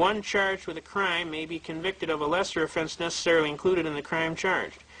charged with a crime may be convicted of a lesser offense necessarily included in the crime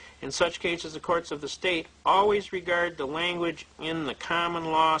charged. In such cases, the courts of the state always regard the language in the common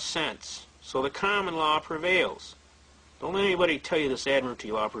law sense. So the common law prevails. Don't let anybody tell you this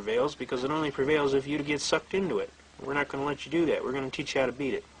admiralty law prevails, because it only prevails if you get sucked into it. We're not going to let you do that. We're going to teach you how to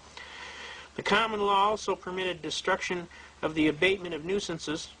beat it. The common law also permitted destruction of the abatement of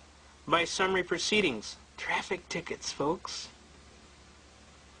nuisances by summary proceedings. Traffic tickets, folks.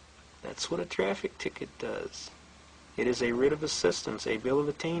 That's what a traffic ticket does. It is a writ of assistance, a bill of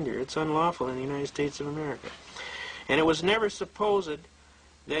attainder. It's unlawful in the United States of America. And it was never supposed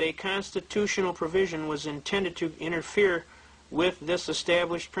that a constitutional provision was intended to interfere with this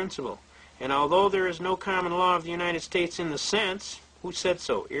established principle. And although there is no common law of the United States in the sense, who said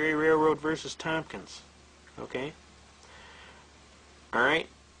so? Erie Railroad versus Tompkins. Okay? All right?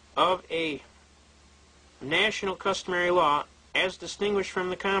 Of a national customary law, as distinguished from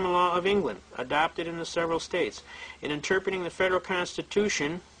the common law of England, adopted in the several states. In interpreting the federal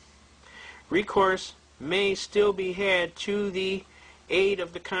Constitution, recourse may still be had to the aid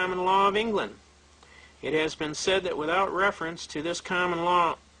of the common law of England. It has been said that without reference to this common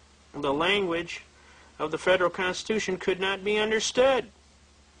law, the language of the federal Constitution could not be understood.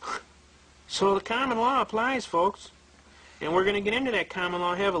 So the common law applies, folks. And we're going to get into that common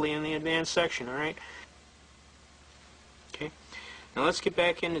law heavily in the advanced section, all right? Okay. Now let's get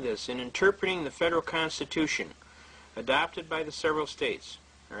back into this. In interpreting the federal Constitution adopted by the several states,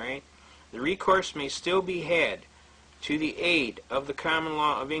 all right, the recourse may still be had to the aid of the common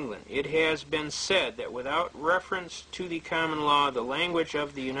law of England. It has been said that without reference to the common law, the language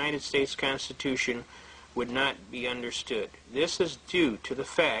of the United States Constitution would not be understood. This is due to the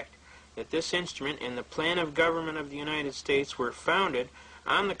fact that this instrument and the plan of government of the United States were founded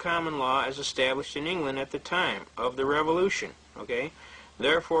on the common law as established in England at the time of the Revolution. Okay?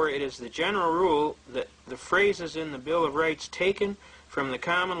 Therefore, it is the general rule that the phrases in the Bill of Rights taken from the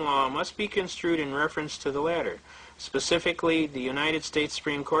common law must be construed in reference to the latter. Specifically, the United States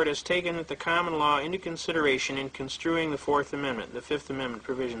Supreme Court has taken the common law into consideration in construing the Fourth Amendment, the Fifth Amendment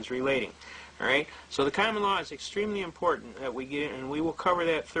provisions relating. All right? So the common law is extremely important that we get, and we will cover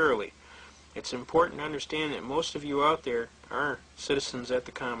that thoroughly. It's important to understand that most of you out there are citizens at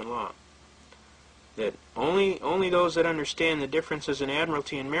the common law. That only those that understand the differences in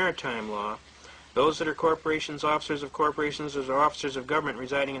admiralty and maritime law, those that are corporations, officers of corporations, or officers of government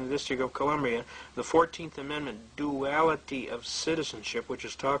residing in the District of Columbia, the 14th Amendment duality of citizenship, which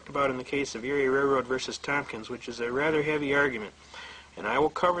is talked about in the case of Erie Railroad versus Tompkins, which is a rather heavy argument. And I will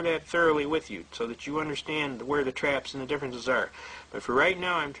cover that thoroughly with you so that you understand where the traps and the differences are. But for right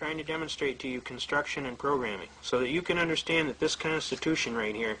now, I'm trying to demonstrate to you construction and programming so that you can understand that this Constitution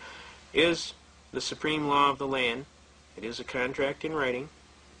right here is the supreme law of the land. It is a contract in writing.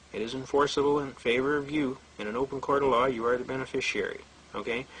 It is enforceable in favor of you. In an open court of law, you are the beneficiary.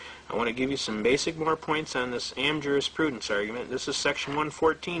 Okay? I want to give you some basic more points on this Am Jurisprudence argument. This is section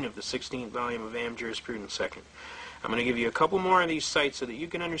 114 of the 16th volume of Am Jurisprudence second. I'm going to give you a couple more of these sites so that you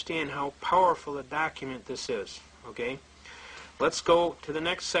can understand how powerful a document this is. Okay? Let's go to the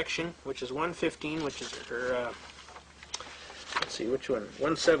next section, which is 115, which is, let's see, which one?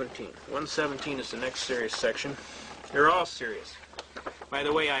 117. 117 is the next serious section. They're all serious. By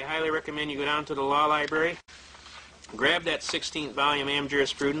the way, I highly recommend you go down to the law library, grab that 16th volume Am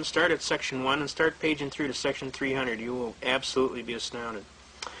Jurisprudence, start at section 1, and start paging through to section 300. You will absolutely be astounded.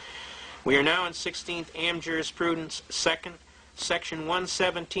 We are now in 16th Am Jurisprudence, second, section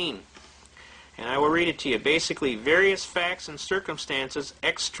 117. And I will read it to you. Basically, various facts and circumstances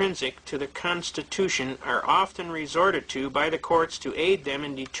extrinsic to the Constitution are often resorted to by the courts to aid them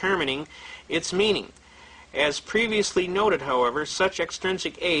in determining its meaning. As previously noted, however, such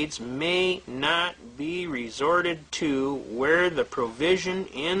extrinsic aids may not be resorted to where the provision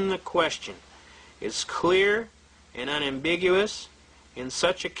in the question is clear and unambiguous. In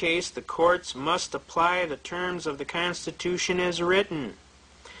such a case, the courts must apply the terms of the Constitution as written,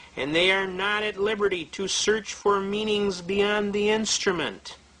 and they are not at liberty to search for meanings beyond the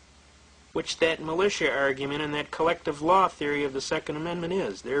instrument, which that militia argument and that collective law theory of the Second Amendment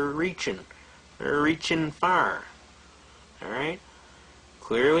is. They're reaching far. All right?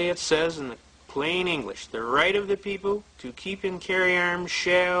 Clearly it says in the plain English, the right of the people to keep and carry arms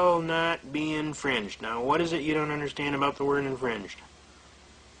shall not be infringed. Now, what is it you don't understand about the word infringed?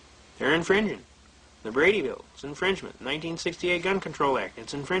 They're infringing. The Brady Bill, it's infringement. The 1968 Gun Control Act,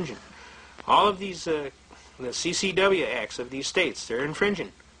 it's infringing. All of these, the CCW acts of these states, they're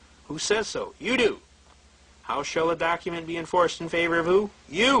infringing. Who says so? You do. How shall a document be enforced in favor of who?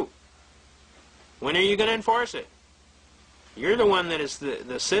 You. When are you going to enforce it? You're the one that is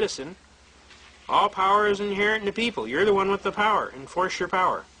the citizen. All power is inherent in the people. You're the one with the power. Enforce your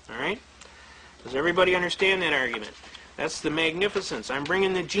power. All right? Does everybody understand that argument? That's the magnificence. I'm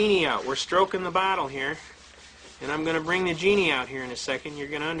bringing the genie out. We're stroking the bottle here. And I'm going to bring the genie out here in a second. You're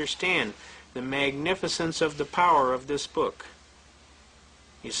going to understand the magnificence of the power of this book.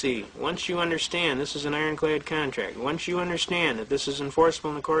 You see, once you understand this is an ironclad contract, once you understand that this is enforceable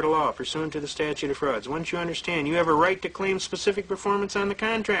in the court of law pursuant to the statute of frauds, once you understand you have a right to claim specific performance on the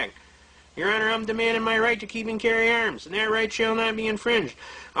contract. Your Honor, I'm demanding my right to keep and carry arms, and that right shall not be infringed.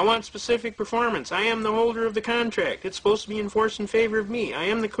 I want specific performance. I am the holder of the contract. It's supposed to be enforced in favor of me. I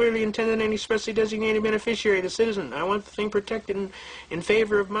am the clearly intended and expressly designated beneficiary, the citizen. I want the thing protected in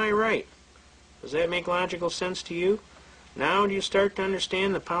favor of my right. Does that make logical sense to you? Now do you start to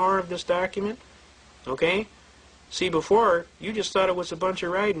understand the power of this document? Okay? See, before, you just thought it was a bunch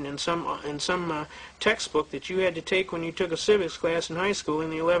of writing in some textbook that you had to take when you took a civics class in high school in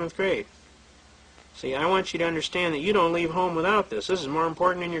the 11th grade. See, I want you to understand that you don't leave home without this. This is more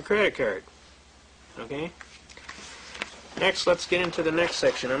important than your credit card. Okay? Next, let's get into the next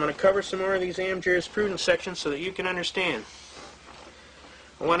section. I'm going to cover some more of these am jurisprudence sections so that you can understand.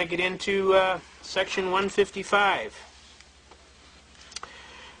 I want to get into section 155.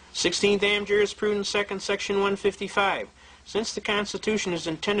 16th am jurisprudence, section 155. Since the Constitution is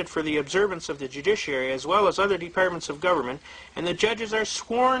intended for the observance of the judiciary as well as other departments of government, and the judges are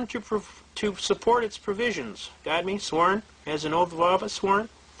sworn to support its provisions, got me? Sworn? As an oath of office, sworn?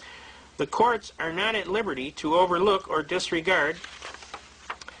 The courts are not at liberty to overlook or disregard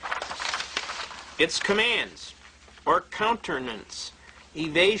its commands or countenance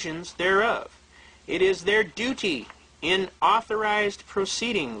evasions thereof. It is their duty in authorized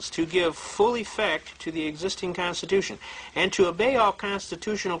proceedings to give full effect to the existing Constitution and to obey all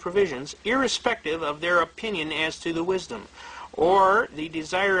constitutional provisions, irrespective of their opinion as to the wisdom or the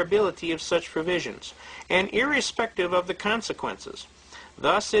desirability of such provisions, and irrespective of the consequences.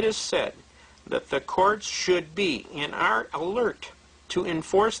 Thus it is said that the courts should be and are alert to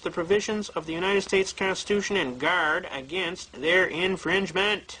enforce the provisions of the United States Constitution and guard against their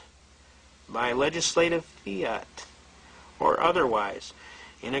infringement by legislative fiat or otherwise.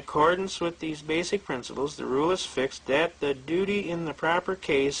 In accordance with these basic principles, the rule is fixed that the duty in the proper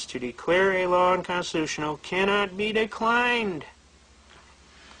case to declare a law unconstitutional cannot be declined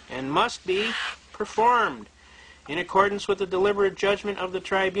and must be performed in accordance with the deliberate judgment of the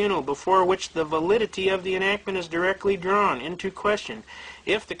tribunal before which the validity of the enactment is directly drawn into question.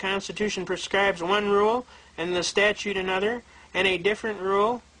 If the Constitution prescribes one rule and the statute another, and a different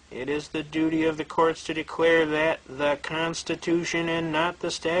rule, it is the duty of the courts to declare that the Constitution and not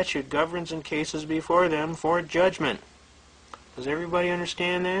the statute governs in cases before them for judgment. Does everybody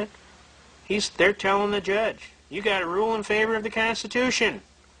understand that? They're telling the judge, you got to rule in favor of the Constitution.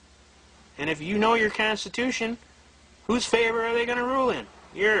 And if you know your Constitution, whose favor are they going to rule in?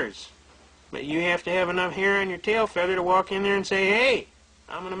 Yours. But you have to have enough hair on your tail feather to walk in there and say, hey,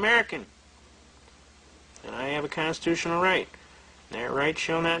 I'm an American, and I have a constitutional right. That right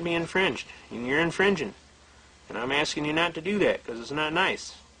shall not be infringed. And you're infringing. And I'm asking you not to do that because it's not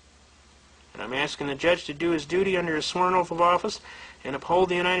nice. And I'm asking the judge to do his duty under his sworn oath of office and uphold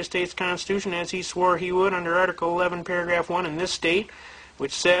the United States Constitution as he swore he would under Article 11, Paragraph 1 in this state,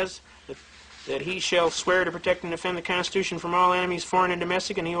 which says that he shall swear to protect and defend the Constitution from all enemies, foreign and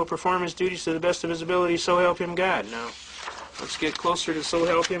domestic, and he will perform his duties to the best of his ability, so help him God. Now, let's get closer to so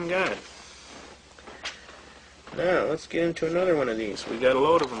help him God. Now, let's get into another one of these. We got a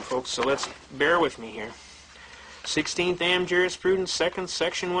load of them, folks, so let's bear with me here. 16th am jurisprudence,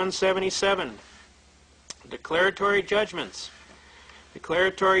 section 177. Declaratory judgments.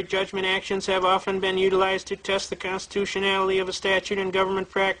 Declaratory judgment actions have often been utilized to test the constitutionality of a statute and government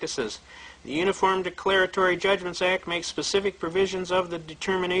practices. The Uniform Declaratory Judgments Act makes specific provisions of the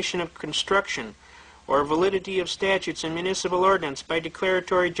determination of construction or validity of statutes and municipal ordinance by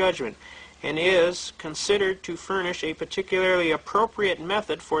declaratory judgment, and is considered to furnish a particularly appropriate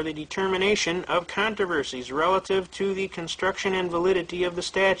method for the determination of controversies relative to the construction and validity of the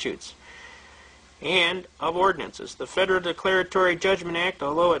statutes and of ordinances. The Federal Declaratory Judgment Act,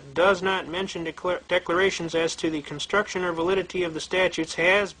 although it does not mention declarations as to the construction or validity of the statutes,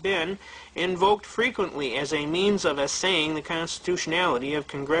 has been invoked frequently as a means of assaying the constitutionality of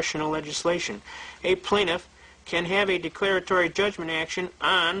congressional legislation. A plaintiff can have a declaratory judgment action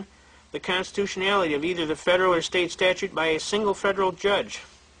on the constitutionality of either the federal or state statute by a single federal judge,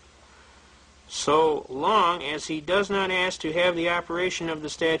 so long as he does not ask to have the operation of the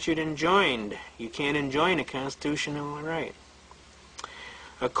statute enjoined. You can't enjoin a constitutional right.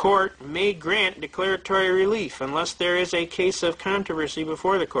 A court may grant declaratory relief unless there is a case of controversy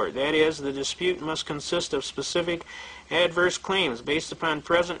before the court. That is, the dispute must consist of specific adverse claims based upon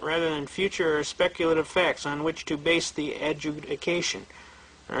present rather than future or speculative facts on which to base the adjudication.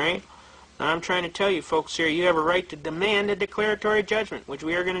 All right? Now, I'm trying to tell you folks here, you have a right to demand a declaratory judgment, which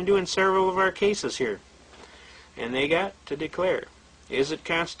we are going to do in several of our cases here. And they got to declare. Is it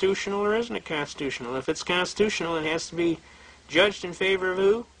constitutional or isn't it constitutional? If it's constitutional, it has to be judged in favor of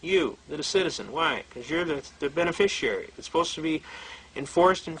who? You, the citizen. Why? Because you're the beneficiary. It's supposed to be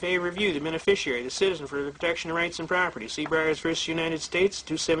enforced in favor of you, the beneficiary, the citizen, for the protection of rights and property. See Breyers v. United States,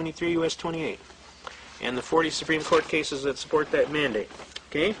 273 U.S. 28. And the 40 Supreme Court cases that support that mandate.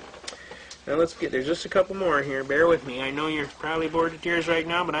 Okay? Now there's just a couple more here. Bear with me. I know you're probably bored to tears right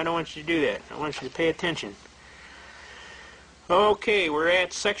now, but I don't want you to do that. I want you to pay attention. Okay, we're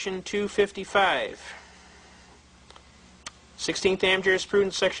at section 255. 16th Am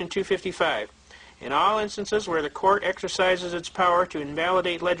Jurisprudence, Section 255. In all instances where the court exercises its power to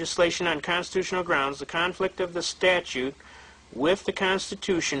invalidate legislation on constitutional grounds, the conflict of the statute with the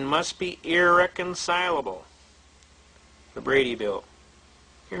Constitution must be irreconcilable. The Brady Bill.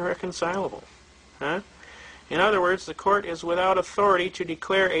 Irreconcilable. Huh? In other words, the court is without authority to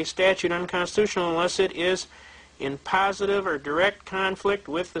declare a statute unconstitutional unless it is in positive or direct conflict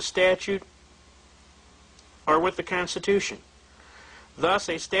with the statute or with the Constitution. Thus,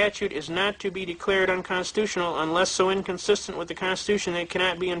 a statute is not to be declared unconstitutional unless so inconsistent with the Constitution that it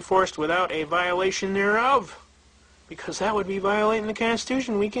cannot be enforced without a violation thereof. Because that would be violating the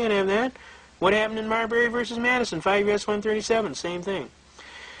Constitution. We can't have that. What happened in Marbury v. Madison, 5 U.S. 137, same thing.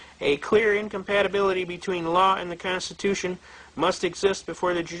 A clear incompatibility between law and the Constitution must exist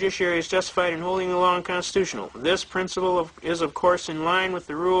before the judiciary is justified in holding the law unconstitutional. This principle is, of course, in line with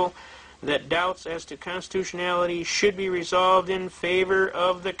the rule that doubts as to constitutionality should be resolved in favor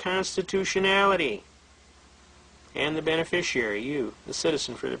of the constitutionality and the beneficiary, you, the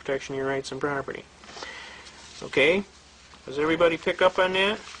citizen, for the protection of your rights and property. Okay? Does everybody pick up on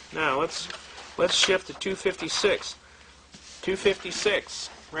that? Now, let's shift to 256. 256,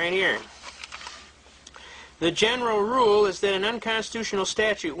 right here. The general rule is that an unconstitutional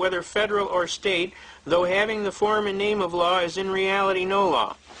statute, whether federal or state, though having the form and name of law, is in reality no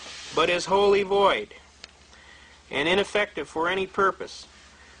law, but is wholly void and ineffective for any purpose,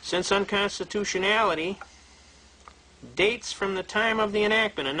 since unconstitutionality dates from the time of the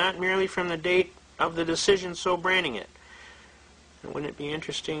enactment and not merely from the date of the decision so branding it. And wouldn't it be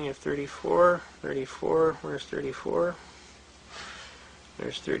interesting if 34, where's 34?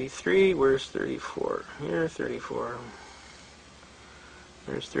 There's 33, where's 34? Here, 34.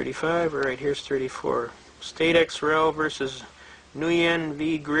 There's 35, all right, here's 34. State ex rel versus Nguyen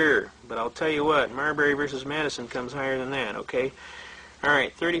v. Greer. But I'll tell you what, Marbury versus Madison comes higher than that, okay? All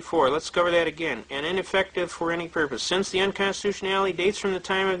right, 34. Let's cover that again. And ineffective for any purpose. Since the unconstitutionality dates from the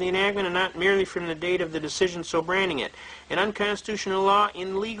time of the enactment and not merely from the date of the decision so branding it, an unconstitutional law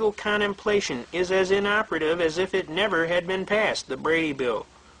in legal contemplation is as inoperative as if it never had been passed. The Brady Bill,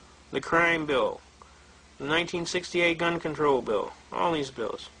 the Crime Bill, the 1968 Gun Control Bill, all these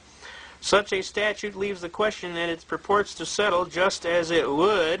bills. Such a statute leaves the question that it purports to settle just as it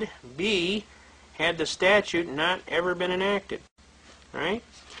would be had the statute not ever been enacted. Right?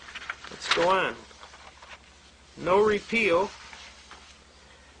 Let's go on. No repeal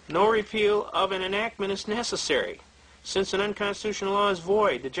of an enactment is necessary. Since an unconstitutional law is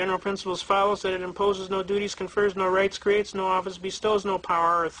void, the general principles follows that it imposes no duties, confers no rights, creates no office, bestows no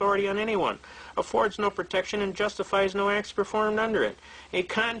power or authority on anyone, affords no protection, and justifies no acts performed under it. A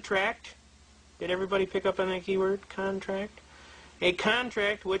contract, did everybody pick up on that keyword? Contract? A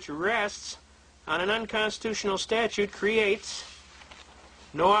contract which rests on an unconstitutional statute creates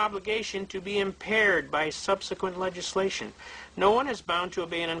no obligation to be impaired by subsequent legislation. No one is bound to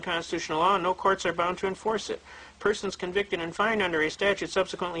obey an unconstitutional law, and no courts are bound to enforce it. Persons convicted and fined under a statute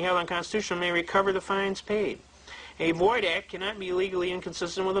subsequently held unconstitutional may recover the fines paid. A void act cannot be legally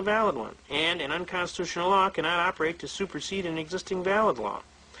inconsistent with a valid one, and an unconstitutional law cannot operate to supersede an existing valid law.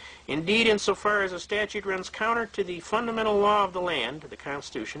 Indeed, insofar as a statute runs counter to the fundamental law of the land, the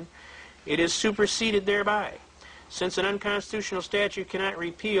Constitution, it is superseded thereby. Since an unconstitutional statute cannot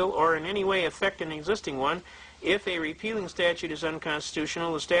repeal or in any way affect an existing one, if a repealing statute is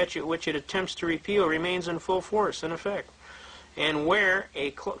unconstitutional, the statute which it attempts to repeal remains in full force and effect. And where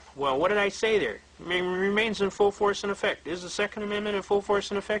a... well, what did I say there? Remains in full force and effect. Is the Second Amendment in full force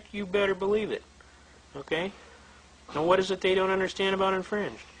and effect? You better believe it. Okay? Now what is it they don't understand about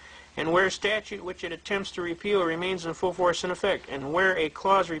infringed? And where a statute which it attempts to repeal remains in full force and effect, and where a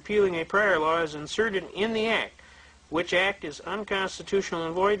clause repealing a prior law is inserted in the act, which act is unconstitutional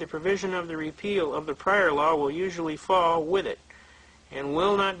and void, the provision of the repeal of the prior law will usually fall with it, and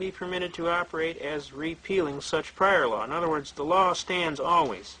will not be permitted to operate as repealing such prior law. In other words, the law stands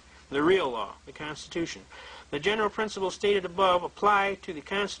always. The real law, the Constitution. The general principles stated above apply to the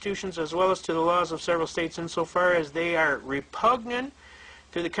constitutions as well as to the laws of several states insofar as they are repugnant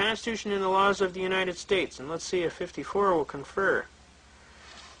to the Constitution and the laws of the United States. And let's see if 54 will confer.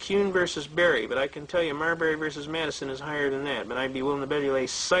 Kuhn versus Berry, but I can tell you Marbury versus Madison is higher than that, but I'd be willing to bet you they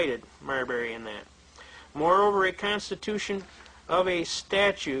cited Marbury in that. Moreover, a constitution of a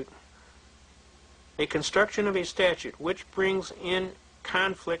statute, a construction of a statute which brings in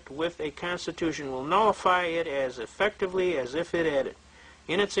conflict with a constitution will nullify it as effectively as if it had,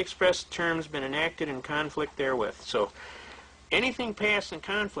 in its expressed terms, been enacted in conflict therewith. So, anything passed in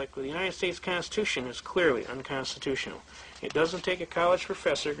conflict with the United States Constitution is clearly unconstitutional. It doesn't take a college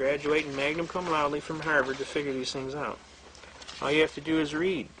professor graduating magna cum laude from Harvard to figure these things out. All you have to do is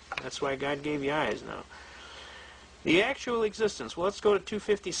read. That's why God gave you eyes now. The actual existence. Well, let's go to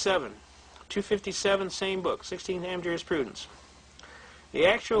 257. 257, same book, 16th Am Jurisprudence. The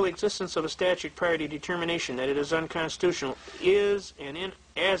actual existence of a statute prior to determination that it is unconstitutional is an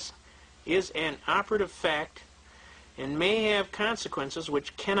operative fact and may have consequences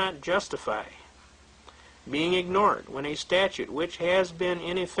which cannot justify being ignored. When a statute which has been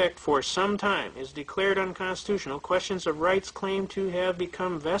in effect for some time is declared unconstitutional, questions of rights claimed to have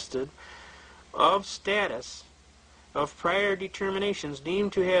become vested, of status, of prior determinations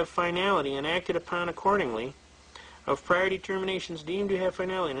deemed to have finality and acted upon accordingly, of prior determinations deemed to have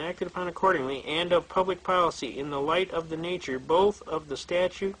finality and acted upon accordingly, and of public policy in the light of the nature both of the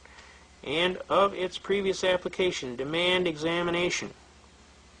statute and of its previous application, demand examination.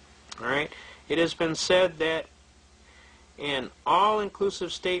 All right? It has been said that an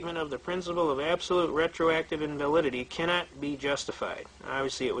all-inclusive statement of the principle of absolute retroactive invalidity cannot be justified.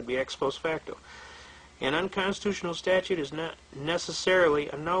 Obviously, it would be ex post facto. An unconstitutional statute is not necessarily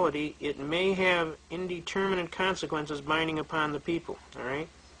a nullity. It may have indeterminate consequences binding upon the people. All right?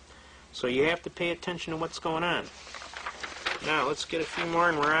 So you have to pay attention to what's going on. Now, let's get a few more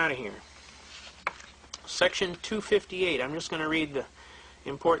and we're out of here. Section 258. I'm just going to read the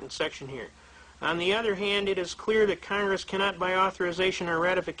important section here. On the other hand, it is clear that Congress cannot, by authorization or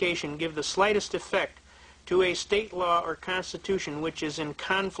ratification, give the slightest effect to a state law or constitution which is in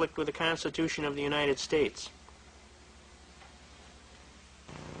conflict with the Constitution of the United States.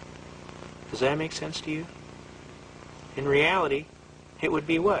 Does that make sense to you? In reality, it would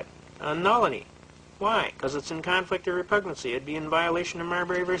be what? A nullity. Why? Because it's in conflict or repugnancy. It'd be in violation of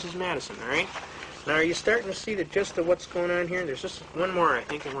Marbury versus Madison, all right? Now, are you starting to see the gist of what's going on here? There's just one more, I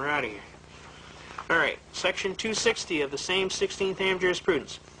think, and we're out of here. All right, Section 260 of the same 16th Am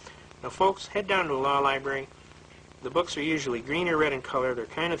Jurisprudence. Now, folks, head down to the law library. The books are usually green or red in color. They're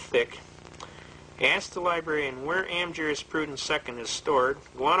kind of thick. Ask the librarian where Am Jurisprudence 2nd is stored.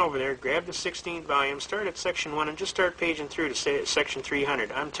 Go on over there, grab the 16th volume, start at Section 1, and just start paging through to Section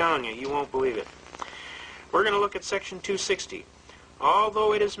 300. I'm telling you, you won't believe it. We're going to look at Section 260.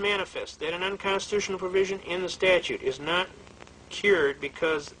 Although it is manifest that an unconstitutional provision in the statute is not cured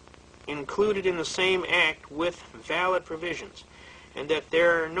because included in the same act with valid provisions, and that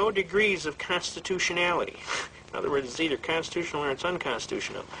there are no degrees of constitutionality. In other words, it's either constitutional or it's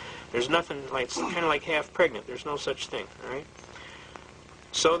unconstitutional. There's nothing like, it's kind of like half pregnant. There's no such thing, all right?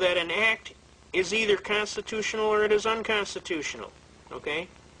 So that an act is either constitutional or it is unconstitutional, okay?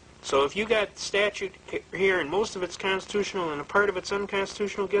 So if you got statute here and most of it's constitutional and a part of it's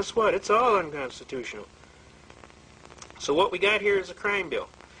unconstitutional, guess what? It's all unconstitutional. So what we got here is a crime bill.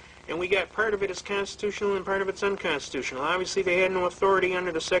 And we got part of it is constitutional and part of it's unconstitutional. Obviously, they had no authority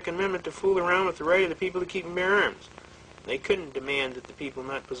under the Second Amendment to fool around with the right of the people to keep and bear arms. They couldn't demand that the people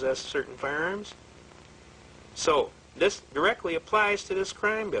not possess certain firearms. So, this directly applies to this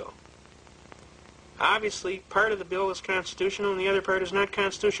crime bill. Obviously, part of the bill is constitutional and the other part is not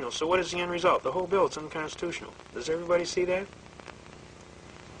constitutional. So what is the end result? The whole bill is unconstitutional. Does everybody see that?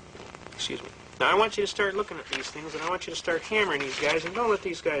 Excuse me. Now, I want you to start looking at these things, and I want you to start hammering these guys, and don't let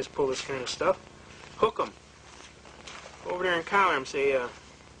these guys pull this kind of stuff. Hook them. Go over there and collar them. Say,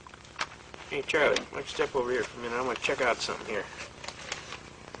 hey, Charlie, why don't you step over here for a minute? I want to check out something here.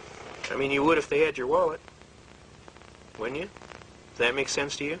 I mean, you would if they had your wallet. Wouldn't you? Does that make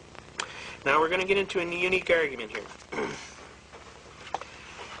sense to you? Now, we're going to get into a unique argument here.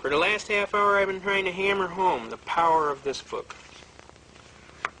 For the last half hour, I've been trying to hammer home the power of this book.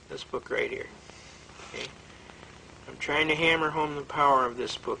 This book right here. Okay? I'm trying to hammer home the power of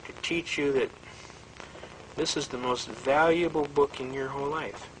this book to teach you that this is the most valuable book in your whole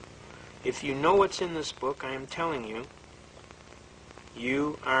life. If you know what's in this book, I am telling you,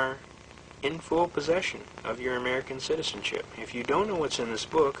 you are in full possession of your American citizenship. If you don't know what's in this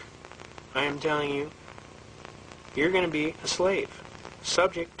book, I am telling you, you're going to be a slave,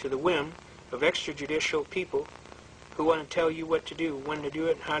 subject to the whim of extrajudicial people who want to tell you what to do, when to do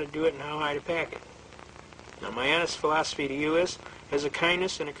it, how to do it, and how high to pack it. Now, my honest philosophy to you is, as a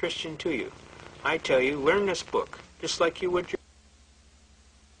kindness and a Christian to you, I tell you, learn this book, just like you would your...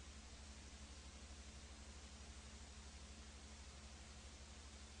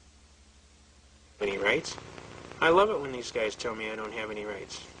 Any rights? I love it when these guys tell me I don't have any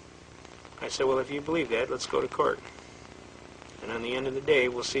rights. I said, well, if you believe that, let's go to court. And on the end of the day,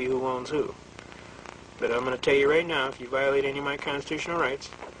 we'll see who owns who. But I'm going to tell you right now, if you violate any of my constitutional rights,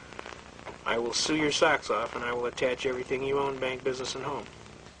 I will sue your socks off and I will attach everything you own, bank, business, and home.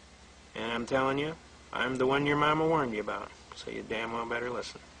 And I'm telling you, I'm the one your mama warned you about. So you damn well better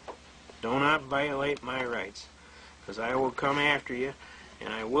listen. Do not violate my rights. because I will come after you,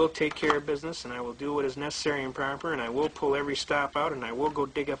 and I will take care of business, and I will do what is necessary and proper, and I will pull every stop out, and I will go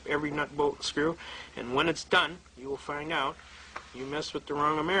dig up every nut, bolt, and screw, and when it's done, you will find out you messed with the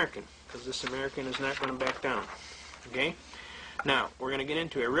wrong American, because this American is not going to back down. Okay? Now, we're going to get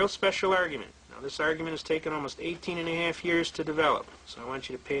into a real special argument. Now, this argument has taken almost 18 and a half years to develop, so I want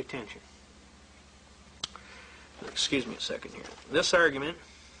you to pay attention. Excuse me a second here. This argument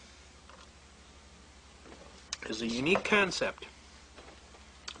is a unique concept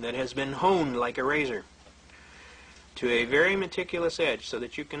that has been honed like a razor to a very meticulous edge so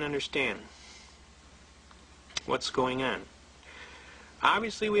that you can understand what's going on.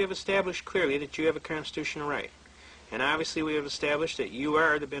 Obviously, we have established clearly that you have a constitutional right. And obviously, we have established that you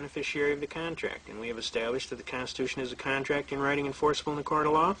are the beneficiary of the contract. And we have established that the Constitution is a contract in writing enforceable in the court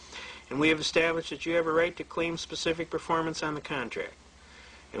of law. And we have established that you have a right to claim specific performance on the contract.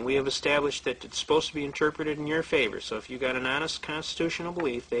 And we have established that it's supposed to be interpreted in your favor. So if you've got an honest constitutional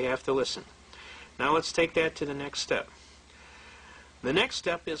belief, they have to listen. Now let's take that to the next step. The next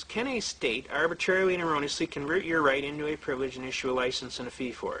step is, can a state arbitrarily and erroneously convert your right into a privilege and issue a license and a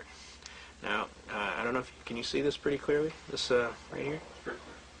fee for it? Now, I don't know if can you see this pretty clearly? This right here.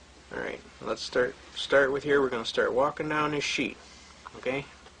 All right. Let's start with here. We're going to start walking down this sheet. Okay.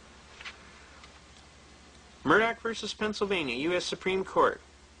 Murdoch versus Pennsylvania, U.S. Supreme Court.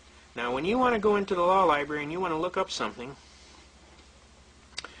 Now, when you want to go into the law library and you want to look up something,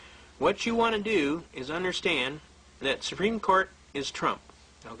 what you want to do is understand that Supreme Court is Trump.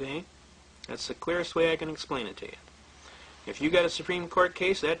 Okay. That's the clearest way I can explain it to you. If you got a Supreme Court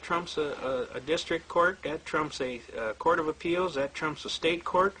case, that trumps a district court, that trumps a court of appeals, that trumps a state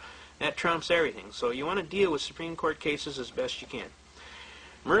court, that trumps everything. So you want to deal with Supreme Court cases as best you can.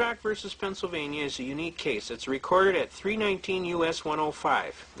 Murdoch versus Pennsylvania is a unique case. It's recorded at 319 U.S.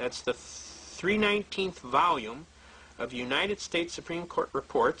 105. That's the 319th volume of United States Supreme Court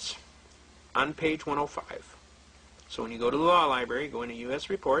reports on page 105. So when you go to the law library, go into U.S.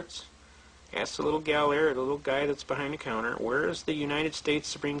 reports, ask the little gal there, or the little guy that's behind the counter, where is the United States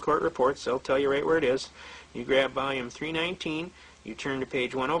Supreme Court reports? They'll tell you right where it is. You grab volume 319, you turn to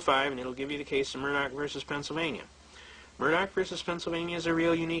page 105, and it'll give you the case of Murdoch versus Pennsylvania. Murdoch versus Pennsylvania is a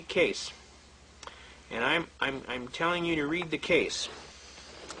real unique case. And I'm telling you to read the case.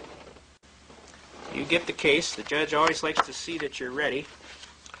 You get the case. The judge always likes to see that you're ready.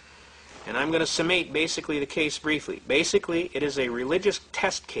 And I'm going to summate basically the case briefly. Basically, it is a religious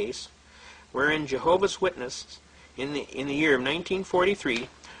test case wherein Jehovah's Witnesses in the year of 1943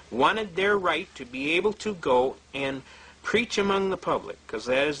 wanted their right to be able to go and preach among the public, because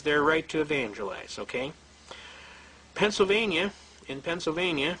that is their right to evangelize, okay? In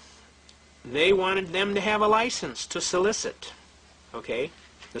Pennsylvania, they wanted them to have a license to solicit, okay?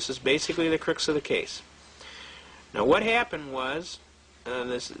 This is basically the crux of the case. Now what happened was,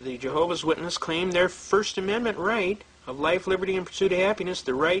 the Jehovah's Witnesses claimed their First Amendment right of life, liberty, and pursuit of happiness,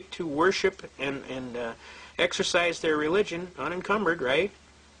 the right to worship and exercise their religion unencumbered, right?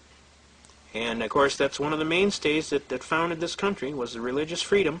 And, of course, that's one of the mainstays that founded this country, was the religious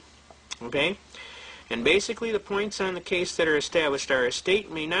freedom, okay? And basically the points on the case that are established are, a state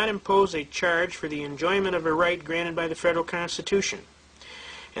may not impose a charge for the enjoyment of a right granted by the federal Constitution,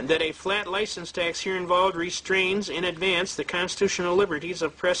 and that a flat license tax here involved restrains in advance the constitutional liberties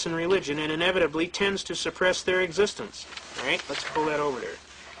of press and religion and inevitably tends to suppress their existence. All right, let's pull that over there.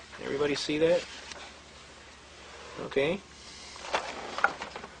 Everybody see that? Okay.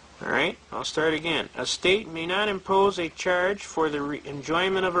 All right, I'll start again. A state may not impose a charge for the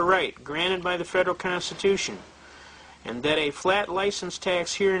enjoyment of a right granted by the federal Constitution, and that a flat license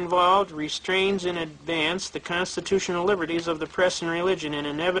tax here involved restrains in advance the constitutional liberties of the press and religion and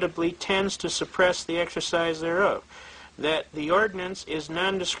inevitably tends to suppress the exercise thereof. That the ordinance is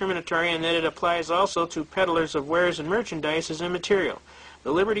non-discriminatory and that it applies also to peddlers of wares and merchandise is immaterial.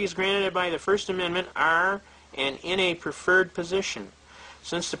 The liberties granted by the First Amendment are and in a preferred position.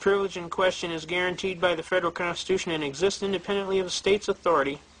 Since the privilege in question is guaranteed by the federal Constitution and exists independently of the state's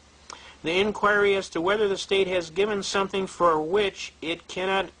authority, the inquiry as to whether the state has given something for which it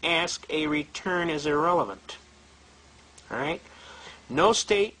cannot ask a return is irrelevant. All right? No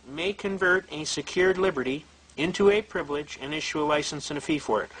state may convert a secured liberty into a privilege and issue a license and a fee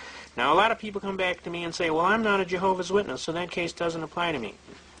for it. Now, a lot of people come back to me and say, well, I'm not a Jehovah's Witness, so that case doesn't apply to me.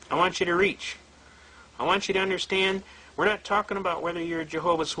 I want you to reach. I want you to understand, we're not talking about whether you're a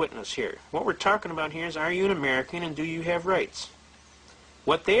Jehovah's Witness here. What we're talking about here is, are you an American and do you have rights?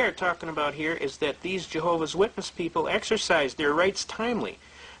 What they are talking about here is that these Jehovah's Witness people exercise their rights timely.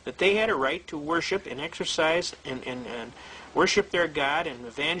 that they had a right to worship and exercise and worship their God and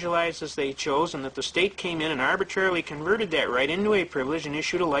evangelize as they chose, and that the state came in and arbitrarily converted that right into a privilege and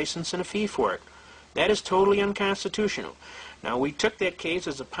issued a license and a fee for it. That is totally unconstitutional. Now, we took that case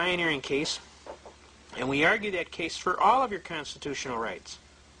as a pioneering case, and we argued that case for all of your constitutional rights.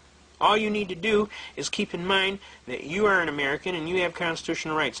 All you need to do is keep in mind that you are an American and you have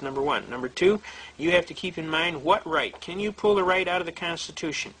constitutional rights, number one. Number two, you have to keep in mind what right. Can you pull the right out of the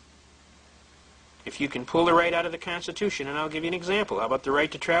Constitution? If you can pull the right out of the Constitution, and I'll give you an example. How about the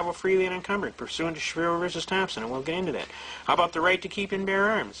right to travel freely and unencumbered, pursuant to Shapiro versus Thompson, and we'll get into that. How about the right to keep and bear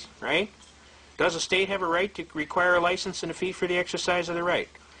arms, right? Does a state have a right to require a license and a fee for the exercise of the right?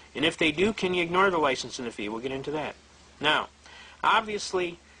 And if they do, can you ignore the license and the fee? We'll get into that. Now,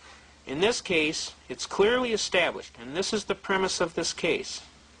 obviously, in this case, it's clearly established, and this is the premise of this case.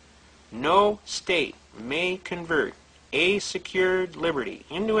 No state may convert a secured liberty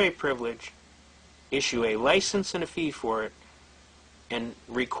into a privilege, issue a license and a fee for it, and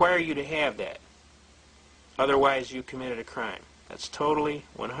require you to have that. Otherwise, you committed a crime. That's totally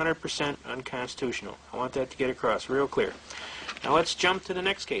 100% unconstitutional. I want that to get across real clear. Now let's jump to the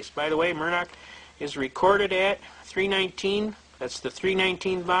next case. By the way, Murdoch is recorded at 319. That's the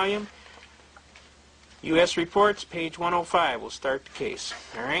 319 volume. U.S. Reports, page 105. We'll start the case.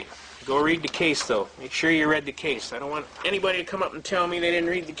 All right? Go read the case, though. Make sure you read the case. I don't want anybody to come up and tell me they didn't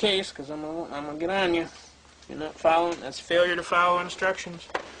read the case, because I'm going to get on you. You're not following. That's failure to follow instructions.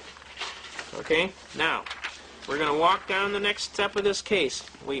 Okay? Now, we're going to walk down the next step of this case.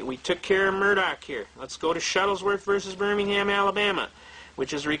 We took care of Murdoch here. Let's go to Shuttlesworth versus Birmingham, Alabama,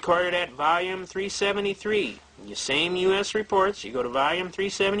 which is recorded at volume 373. The same U.S. Reports. You go to volume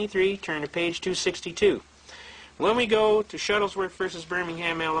 373, turn to page 262. When we go to Shuttlesworth versus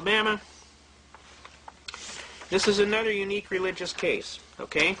Birmingham, Alabama, this is another unique religious case,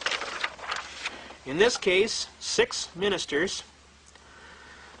 okay? In this case, 6 ministers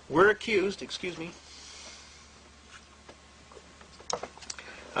were accused,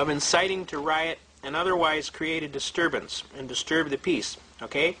 of inciting to riot and otherwise create a disturbance and disturb the peace,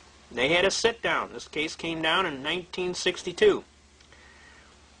 okay? They had a sit-down. This case came down in 1962.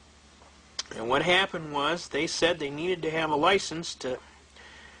 And what happened was they said they needed to have a license to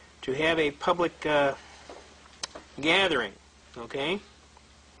have a public gathering, okay?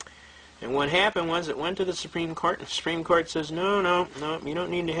 And what happened was it went to the Supreme Court, and the Supreme Court says, no, you don't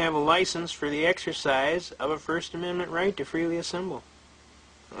need to have a license for the exercise of a First Amendment right to freely assemble,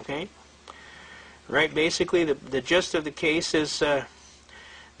 okay? Right, basically the gist of the case is the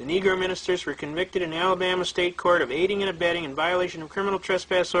Negro ministers were convicted in Alabama State Court of aiding and abetting in violation of criminal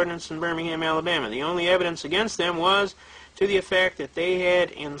trespass ordinance in Birmingham, Alabama. The only evidence against them was to the effect that they had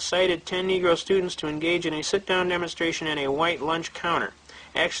incited 10 Negro students to engage in a sit-down demonstration at a white lunch counter.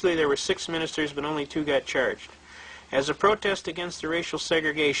 Actually, there were 6 ministers, but only 2 got charged, as a protest against the racial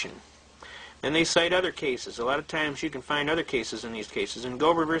segregation. Then they cite other cases. A lot of times you can find other cases in these cases. In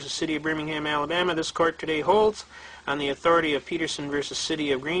Gober versus City of Birmingham, Alabama, this court today holds, on the authority of Peterson versus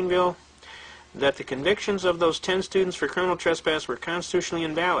City of Greenville, that the convictions of those 10 students for criminal trespass were constitutionally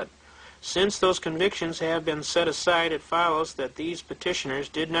invalid. Since those convictions have been set aside, it follows that these petitioners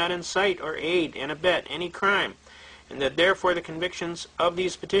did not incite or aid and abet any crime, and that therefore the convictions of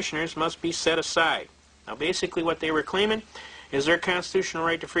these petitioners must be set aside. Now basically what they were claiming is their constitutional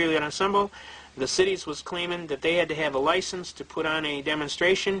right to freely assemble. The cities was claiming that they had to have a license to put on a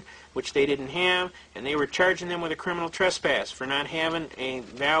demonstration, which they didn't have, and they were charging them with a criminal trespass for not having a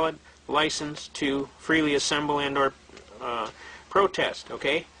valid license to freely assemble and or protest,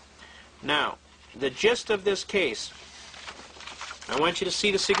 okay? Now, the gist of this case, I want you to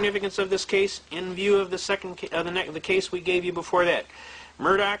see the significance of this case in view of the case we gave you before that.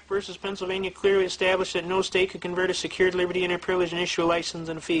 Murdoch versus Pennsylvania clearly established that no state could convert a secured liberty into a privilege and issue a license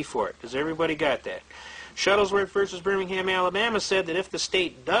and a fee for it. Does everybody got that? Shuttlesworth versus Birmingham, Alabama said that if the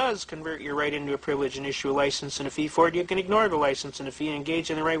state does convert your right into a privilege and issue a license and a fee for it, you can ignore the license and the fee and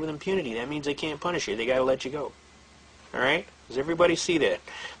engage in the right with impunity. That means they can't punish you. They got to let you go. All right? Does everybody see that?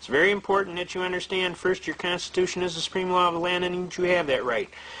 It's very important that you understand, first, your Constitution is the supreme law of the land, and that you have that right.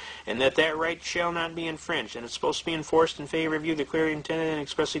 And that right shall not be infringed, and it's supposed to be enforced in favor of you, the clearly intended and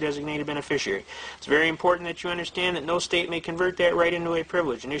expressly designated beneficiary. It's very important that you understand that no state may convert that right into a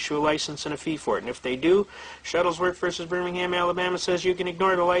privilege and issue a license and a fee for it. And if they do, Shuttlesworth versus Birmingham, Alabama says you can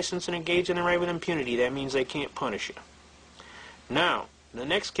ignore the license and engage in the right with impunity. That means they can't punish you. Now, the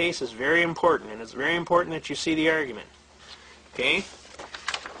next case is very important, and it's very important that you see the argument. Okay?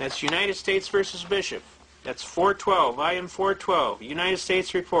 That's United States versus Bishop. That's 412, volume 412, United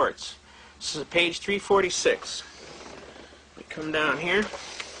States Reports. This is page 346. We come down here.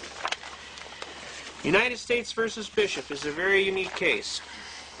 United States versus Bishop is a very unique case.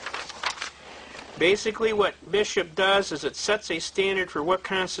 Basically, what Bishop does is it sets a standard for what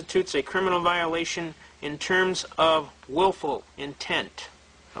constitutes a criminal violation in terms of willful intent.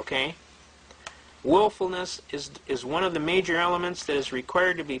 Okay? Willfulness is one of the major elements that is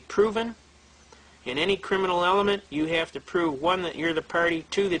required to be proven. In any criminal element, you have to prove, one, that you're the party,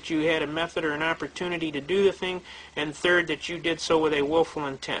 two, that you had a method or an opportunity to do the thing, and third, that you did so with a willful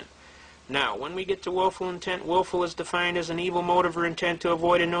intent. Now, when we get to willful intent, willful is defined as an evil motive or intent to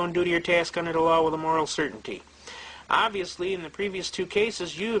avoid a known duty or task under the law with a moral certainty. Obviously, in the previous two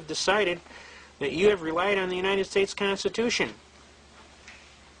cases, you have decided that you have relied on the United States Constitution.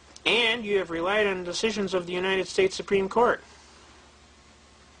 And you have relied on decisions of the United States Supreme Court.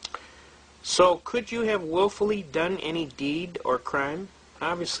 So, could you have willfully done any deed or crime?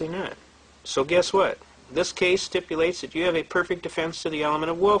 Obviously not. So guess what? This case stipulates that you have a perfect defense to the element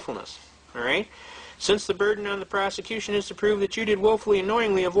of willfulness. Alright? Since the burden on the prosecution is to prove that you did willfully and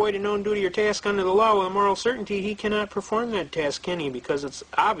knowingly avoid a known duty or task under the law with a moral certainty, he cannot perform that task, can he? Because it's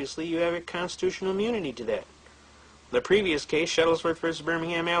obviously you have a constitutional immunity to that. The previous case, Shuttlesworth versus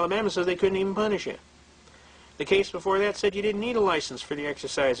Birmingham, Alabama, says they couldn't even punish you. The case before that said you didn't need a license for the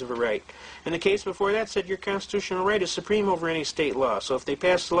exercise of a right. And the case before that said your constitutional right is supreme over any state law. So if they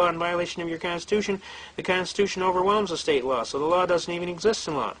pass the law in violation of your Constitution, the Constitution overwhelms the state law. So the law doesn't even exist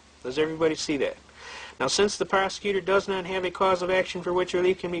in law. Does everybody see that? Now, since the prosecutor does not have a cause of action for which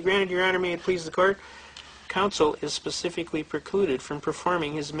relief can be granted, Your Honor, may it please the Court, counsel is specifically precluded from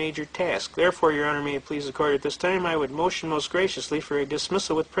performing his major task. Therefore, Your Honor, may it please the Court, at this time I would motion most graciously for a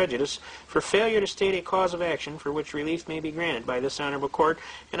dismissal with prejudice for failure to state a cause of action for which relief may be granted by this Honorable Court,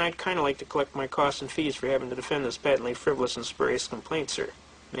 and I'd kind of like to collect my costs and fees for having to defend this patently frivolous and spurious complaint, sir.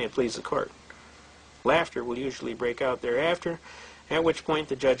 May it please the Court. Laughter will usually break out thereafter, at which point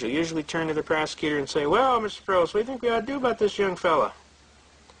the judge will usually turn to the prosecutor and say, "Well, Mr. Prose, what do you think we ought to do about this young fella?"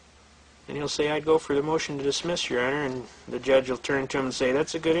 And he'll say, "I'd go for the motion to dismiss, Your Honor," and the judge will turn to him and say,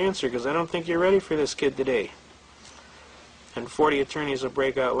 "That's a good answer, because I don't think you're ready for this kid today." And 40 attorneys will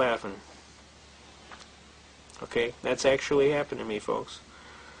break out laughing. Okay, that's actually happened to me, folks.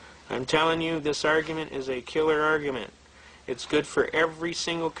 I'm telling you, this argument is a killer argument. It's good for every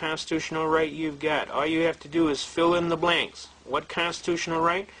single constitutional right you've got. All you have to do is fill in the blanks. What constitutional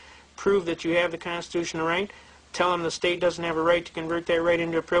right? Prove that you have the constitutional right. Tell them the state doesn't have a right to convert that right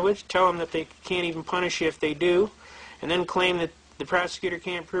into a privilege. Tell them that they can't even punish you if they do. And then claim that the prosecutor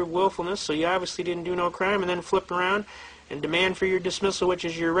can't prove willfulness, so you obviously didn't do no crime, and then flip around and demand for your dismissal, which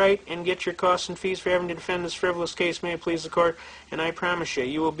is your right, and get your costs and fees for having to defend this frivolous case. May it please the Court. And I promise you,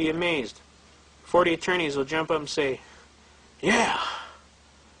 you will be amazed. 40 attorneys will jump up and say, "Yeah."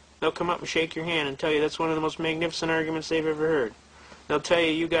 They'll come up and shake your hand and tell you that's one of the most magnificent arguments they've ever heard. They'll tell you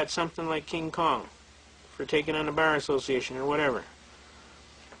you got something like King Kong for taking on the Bar Association or whatever.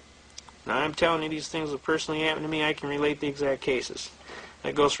 Now, I'm telling you these things have personally happened to me. I can relate the exact cases.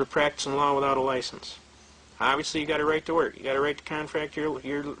 That goes for practicing law without a license. Obviously, you got a right to work. You got a right to contract your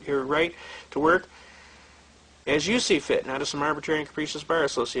right to work as you see fit, not as some arbitrary and capricious Bar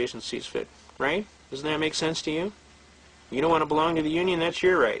Association sees fit. Right? Doesn't that make sense to you? You don't want to belong to the union, that's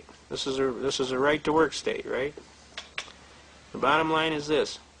your right. This is a right to work state, right? The bottom line is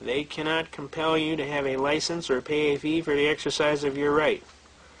this. They cannot compel you to have a license or pay a fee for the exercise of your right.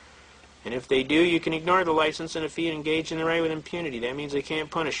 And if they do, you can ignore the license and a fee and engage in the right with impunity. That means they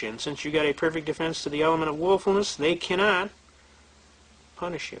can't punish you. And since you got a perfect defense to the element of willfulness, they cannot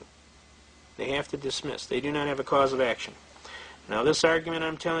punish you. They have to dismiss. They do not have a cause of action. Now, this argument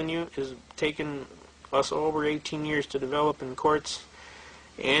I'm telling you is taken us over 18 years to develop in courts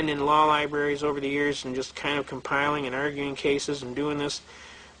and in law libraries over the years, and just kind of compiling and arguing cases and doing this.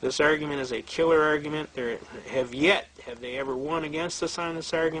 This argument is a killer argument. Have they ever won against us on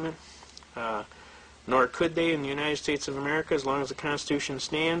this argument? Nor could they in the United States of America as long as the Constitution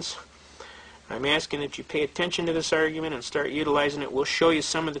stands. I'm asking that you pay attention to this argument and start utilizing it. We'll show you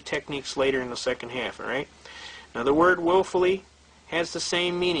some of the techniques later in the second half, all right? Now, the word willfully has the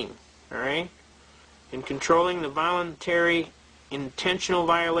same meaning, all right? In controlling the voluntary, intentional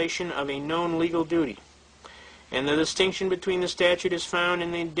violation of a known legal duty. And the distinction between the statute is found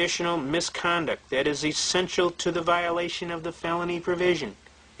in the additional misconduct that is essential to the violation of the felony provision.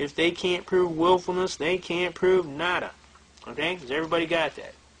 If they can't prove willfulness, they can't prove nada. Okay? Has everybody got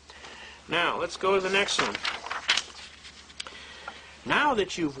that? Now, let's go to the next one. Now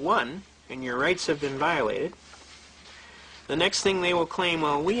that you've won and your rights have been violated, the next thing they will claim,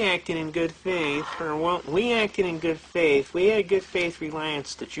 well, we acted in good faith, or, well, we acted in good faith. We had good faith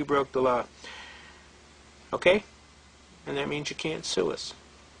reliance that you broke the law. Okay? And that means you can't sue us.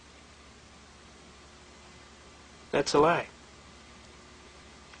 That's a lie.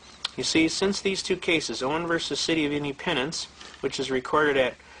 You see, since these two cases, Owen versus City of Independence, which is recorded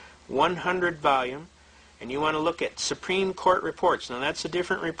at 100 volume, and you want to look at Supreme Court reports. Now that's a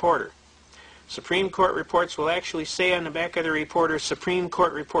different reporter. Supreme Court reports will actually say on the back of the reporter Supreme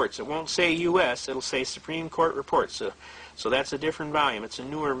Court reports. It won't say U.S., it'll say Supreme Court reports. So that's a different volume. It's a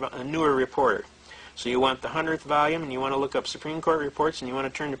newer reporter. So you want the 100th volume, and you want to look up Supreme Court reports, and you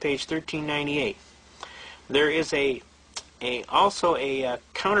want to turn to page 1398. There is also a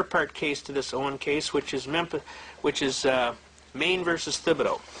counterpart case to this Owen case, which is Maine versus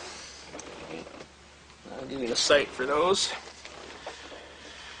Thibodeau. I'll give you the site for those.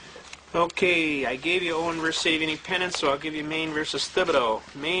 Okay, I gave you Owen versus City of Independence, so I'll give you Maine versus Thibodeau.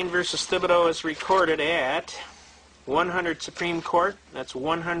 Maine versus Thibodeau is recorded at 100 Supreme Court. That's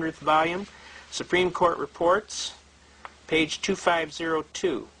 100th volume. Supreme Court Reports, page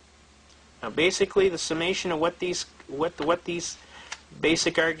 2502. Now, basically, the summation of what these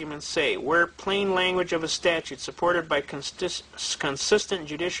basic arguments say: where plain language of a statute supported by consistent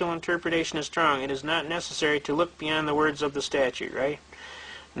judicial interpretation is strong, it is not necessary to look beyond the words of the statute. Right?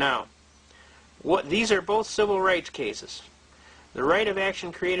 Now, these are both civil rights cases. The right of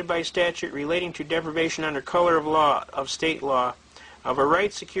action created by statute relating to deprivation under color of law, of state law, of a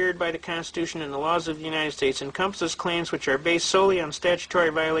right secured by the Constitution and the laws of the United States encompasses claims which are based solely on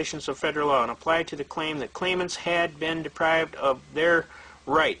statutory violations of federal law and apply to the claim that claimants had been deprived of their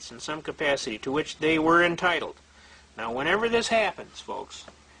rights in some capacity to which they were entitled. Now, whenever this happens, folks,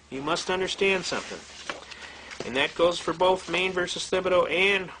 you must understand something. And that goes for both Maine versus Thibodeau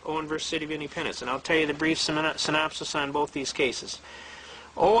and Owen versus City of Independence. And I'll tell you the brief synopsis on both these cases.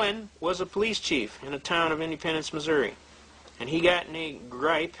 Owen was a police chief in a town of Independence, Missouri. And he got in a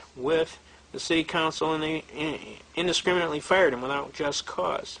gripe with the city council, and they indiscriminately fired him without just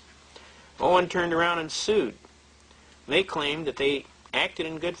cause. Owen turned around and sued. They claimed that they acted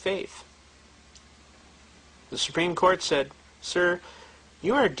in good faith. The Supreme Court said, "Sir,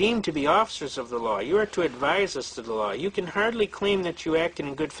 you are deemed to be officers of the law. You are to advise us to the law. You can hardly claim that you acted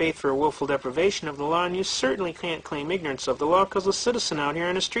in good faith for a willful deprivation of the law, and you certainly can't claim ignorance of the law, because a citizen out here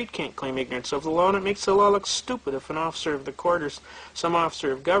on the street can't claim ignorance of the law, and it makes the law look stupid if an officer of the court or some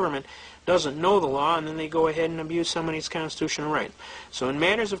officer of government doesn't know the law, and then they go ahead and abuse somebody's constitutional rights." So in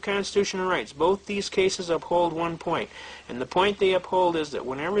matters of constitutional rights, both these cases uphold one point. And the point they uphold is that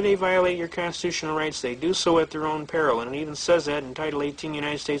whenever they violate your constitutional rights, they do so at their own peril. And it even says that in Title 18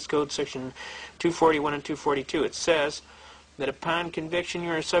 United States Code, Section 241 and 242. It says that upon conviction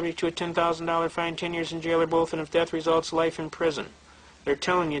you are subject to a $10,000 fine, 10 years in jail, or both, and if death results, life in prison. They're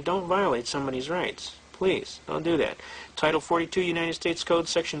telling you, don't violate somebody's rights. Please, don't do that. Title 42 United States Code,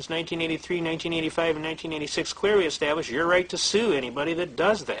 Sections 1983, 1985, and 1986 clearly establish your right to sue anybody that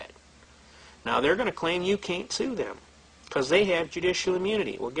does that. Now, they're going to claim you can't sue them because they have judicial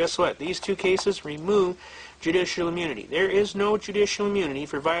immunity. Well, guess what? These two cases remove judicial immunity. There is no judicial immunity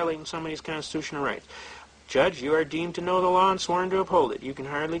for violating somebody's constitutional rights. Judge, you are deemed to know the law and sworn to uphold it. You can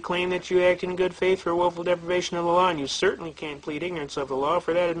hardly claim that you acted in good faith for a willful deprivation of the law, and you certainly can't plead ignorance of the law,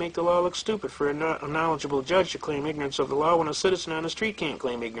 for that would make the law look stupid for a knowledgeable judge to claim ignorance of the law when a citizen on the street can't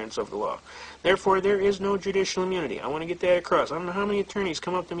claim ignorance of the law. Therefore, there is no judicial immunity. I want to get that across. I don't know how many attorneys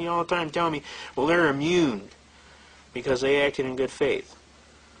come up to me all the time telling me, well, they're immune because they acted in good faith.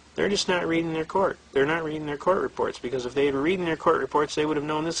 They're just not reading their court. They're not reading their court reports, because if they were reading their court reports, they would have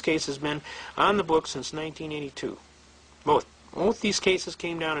known this case has been on the books since 1982. Both these cases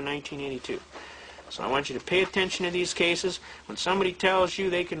came down in 1982. So I want you to pay attention to these cases. When somebody tells you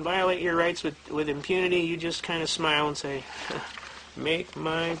they can violate your rights with impunity, you just kind of smile and say, make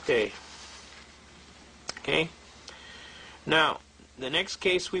my day. Okay? Now, the next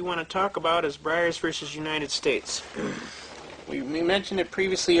case we want to talk about is Briers versus United States. We mentioned it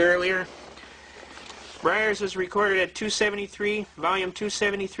previously earlier. Briers is recorded at 273, volume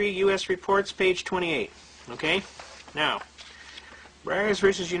 273, U.S. Reports, page 28. Okay? Now, Briers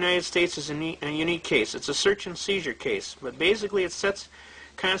versus United States is a unique case. It's a search and seizure case, but basically it sets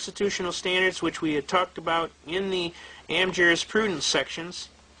constitutional standards which we had talked about in the Am jurisprudence sections.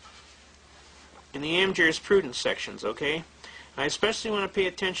 Okay? I especially want to pay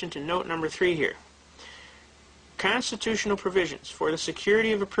attention to note number 3 here. Constitutional provisions for the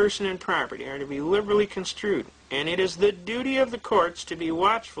security of a person and property are to be liberally construed, and it is the duty of the courts to be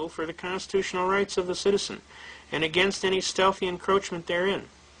watchful for the constitutional rights of the citizen and against any stealthy encroachment therein.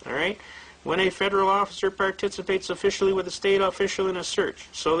 All right? When a federal officer participates officially with a state official in a search,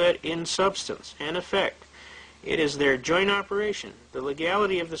 so that in substance and effect it is their joint operation, the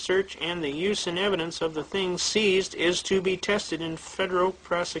legality of the search and the use and evidence of the things seized is to be tested in federal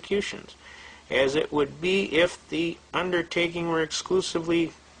prosecutions. as it would be if the undertaking were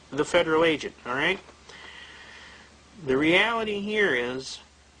exclusively the federal agent, all right? The reality here is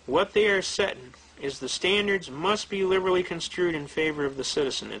what they are setting is the standards must be liberally construed in favor of the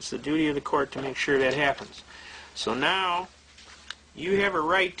citizen. It's the duty of the court to make sure that happens. So now you have a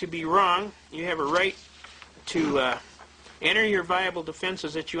right to be wrong. You have a right to enter your viable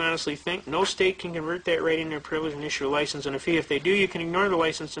defenses that you honestly think. No state can convert that right into a privilege and issue a license and a fee. If they do, you can ignore the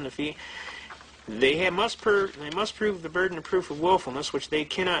license and the fee. They must prove the burden of proof of willfulness, which they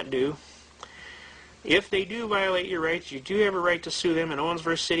cannot do. If they do violate your rights, you do have a right to sue them in Owens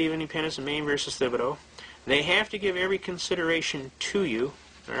v. City of Independence and Maine v. Thibodeau. They have to give every consideration to you,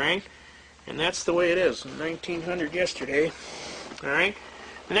 all right? And that's the way it is. 1900 yesterday, all right?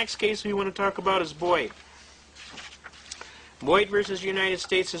 The next case we want to talk about is Boyd. Boyd v. United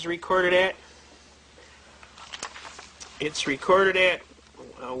States is recorded at, it's recorded at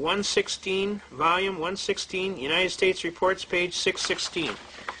 116, volume 116, United States Reports, page 616.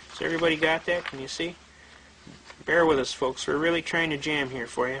 So everybody got that? Can you see? Bear with us, folks. We're really trying to jam here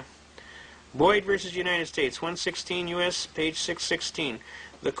for you. Boyd v. United States, 116 U.S., page 616.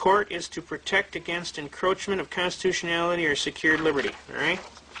 The court is to protect against encroachment of constitutionality or secured liberty. All right?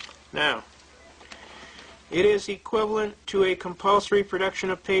 Now, it is equivalent to a compulsory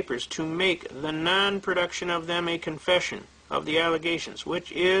production of papers to make the non-production of them a confession of the allegations,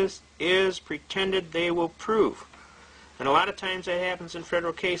 which is pretended they will prove. And a lot of times that happens in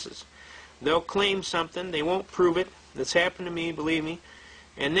federal cases. They'll claim something, they won't prove it. That's happened to me, believe me.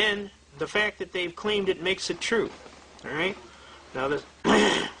 And then the fact that they've claimed it makes it true. All right? Now this,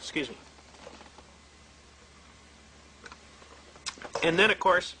 excuse me. And then, of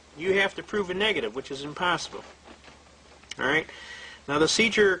course, you have to prove a negative, which is impossible. All right? Now, the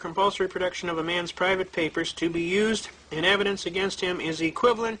seizure or compulsory production of a man's private papers to be used in evidence against him is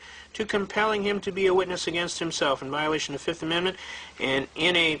equivalent to compelling him to be a witness against himself in violation of the Fifth Amendment, and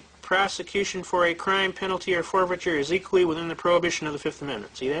in a prosecution for a crime, penalty, or forfeiture is equally within the prohibition of the Fifth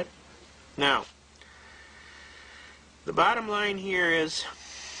Amendment. See that? Now, the bottom line here is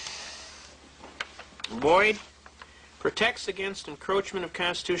Boyd protects against encroachment of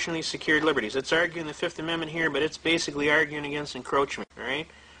constitutionally secured liberties. It's arguing the Fifth Amendment here, but it's basically arguing against encroachment, all right?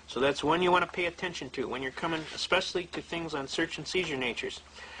 So that's one you want to pay attention to when you're coming, especially to things on search and seizure natures.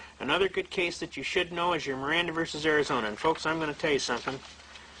 Another good case that you should know is your Miranda versus Arizona. And folks, I'm going to tell you something,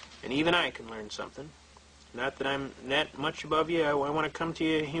 and even I can learn something. Not that I'm that much above you. I want to come to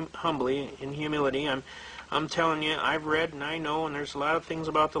you humbly, in humility. I'm telling you, I've read and I know, and there's a lot of things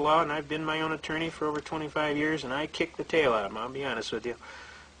about the law, and I've been my own attorney for over 25 years, and I kick the tail out of them, I'll be honest with you.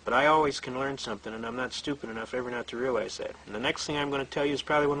 But I always can learn something, and I'm not stupid enough ever not to realize that. And the next thing I'm going to tell you is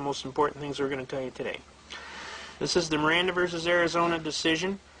probably one of the most important things we're going to tell you today. This is the Miranda versus Arizona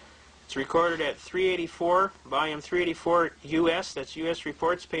decision. It's recorded at 384, volume 384 U.S., that's U.S.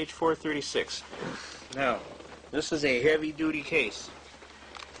 Reports, page 436. Now, this is a heavy-duty case.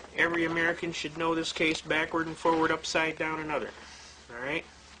 Every American should know this case backward and forward, upside down, and other. All right?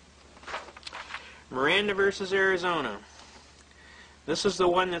 Miranda versus Arizona. This is the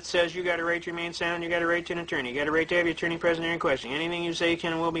one that says you got a right to remain silent, you got a right to an attorney, you got a right to have your attorney present during questioning. Anything you say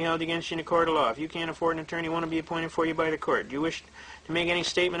can and will be held against you in a court of law. If you can't afford an attorney, one will be appointed for you by the court. Do you wish to make any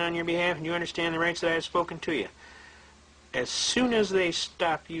statement on your behalf, and do you understand the rights that I have spoken to you? As soon as they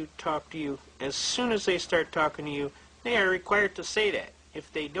stop you, talk to you, as soon as they start talking to you, they are required to say that.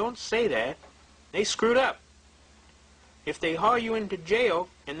 If they don't say that, they screwed up. If they haul you into jail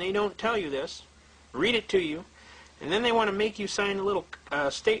and they don't tell you this, read it to you, and then they want to make you sign a little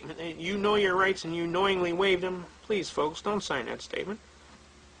statement that you know your rights and you knowingly waived them, please, folks, don't sign that statement.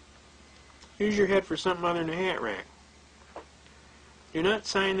 Use your head for something other than a hat rack. Do not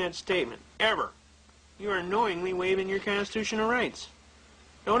sign that statement, ever. You are knowingly waiving your constitutional rights.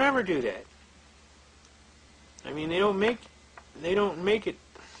 Don't ever do that. I mean, they don't make it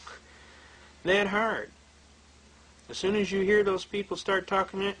that hard. As soon as you hear those people start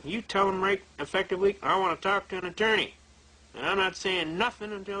talking that, you tell them right effectively, I want to talk to an attorney. And I'm not saying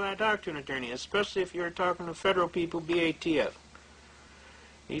nothing until I talk to an attorney, especially if you're talking to federal people, BATF.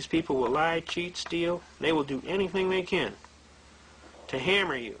 These people will lie, cheat, steal. They will do anything they can to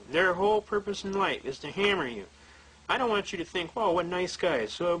hammer you. Their whole purpose in life is to hammer you. I don't want you to think, oh, what nice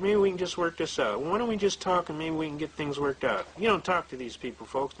guys, so maybe we can just work this out. Why don't we just talk and maybe we can get things worked out? You don't talk to these people,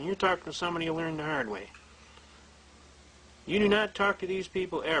 folks, and you're talking to somebody who learned the hard way. You do not talk to these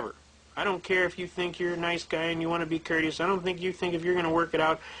people ever. I don't care if you think you're a nice guy and you want to be courteous. I don't think you think if you're going to work it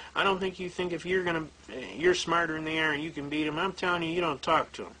out. I don't think you think if you're smarter than they are and you can beat them. I'm telling you, you don't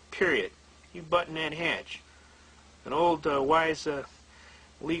talk to them, period. You button that hatch. An old wise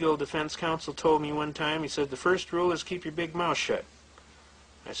legal defense counsel told me one time. He said, the first rule is keep your big mouth shut.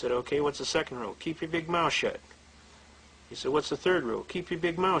 I said, okay, what's the second rule? Keep your big mouth shut. He said, what's the third rule? Keep your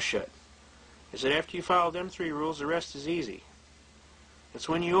big mouth shut. I said, after you follow them 3 rules, the rest is easy. It's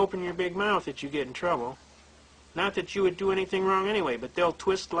when you open your big mouth that you get in trouble. Not that you would do anything wrong anyway, but they'll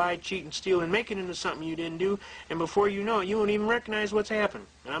twist, lie, cheat, and steal and make it into something you didn't do, and before you know it, you won't even recognize what's happened.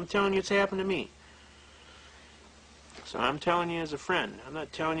 And I'm telling you it's happened to me. So I'm telling you as a friend. I'm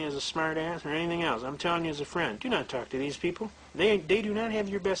not telling you as a smart ass or anything else. I'm telling you as a friend. Do not talk to these people. They do not have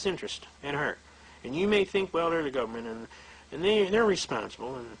your best interest at heart. And you may think, well, they're the government, and they're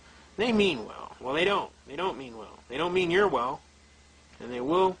responsible, and they mean well. Well, they don't. They don't mean well. They don't mean you're well, and they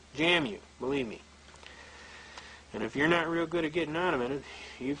will jam you, believe me. And if you're not real good at getting out of it,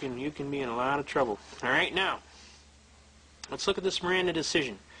 you can be in a lot of trouble. All right, now, let's look at this Miranda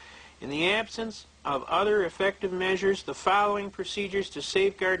decision. In the absence of other effective measures, the following procedures to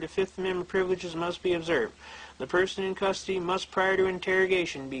safeguard the Fifth Amendment privileges must be observed. The person in custody must, prior to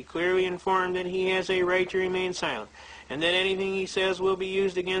interrogation, be clearly informed that he has a right to remain silent, and that anything he says will be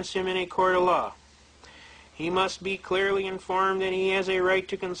used against him in a court of law. He must be clearly informed that he has a right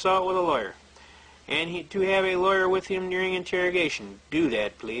to consult with a lawyer, and to have a lawyer with him during interrogation. Do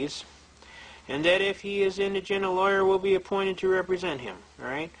that, please. And that if he is indigent, a lawyer will be appointed to represent him. All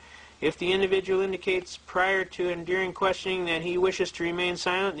right? If the individual indicates prior to and during questioning that he wishes to remain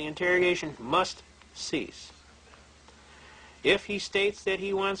silent, the interrogation must cease. If he states that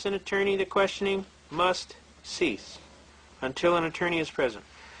he wants an attorney, the questioning must cease until an attorney is present.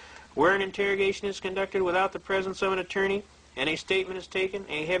 Where an interrogation is conducted without the presence of an attorney and a statement is taken,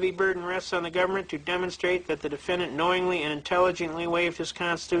 a heavy burden rests on the government to demonstrate that the defendant knowingly and intelligently waived his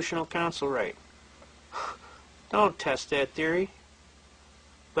constitutional counsel right. Don't test that theory.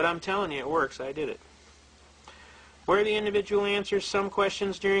 But I'm telling you, it works. I did it. Where the individual answers some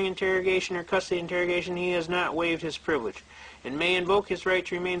questions during interrogation or custody interrogation, he has not waived his privilege and may invoke his right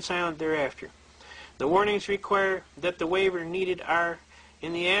to remain silent thereafter. The warnings require that the waiver needed are,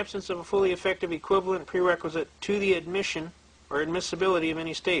 in the absence of a fully effective equivalent prerequisite to the admission or admissibility of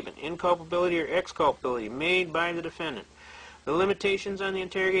any statement, inculpability or exculpability made by the defendant. The limitations on the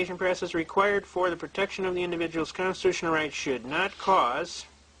interrogation process required for the protection of the individual's constitutional rights should not cause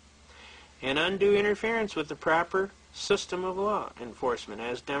an undue interference with the proper system of law enforcement,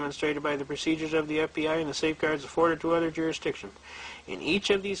 as demonstrated by the procedures of the FBI and the safeguards afforded to other jurisdictions. In each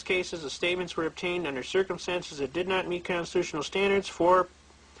of these cases, the statements were obtained under circumstances that did not meet constitutional standards for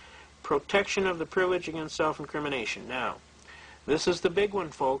protection of the privilege against self-incrimination. Now, this is the big one,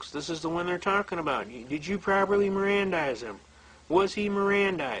 folks. This is the one they're talking about. Did you properly Mirandize him? Was he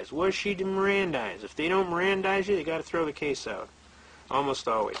Mirandized? Was she Mirandized? If they don't Mirandize you, they got to throw the case out. Almost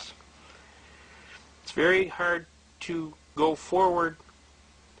always. It's very hard to go forward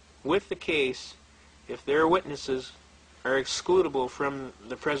with the case if their witnesses are excludable from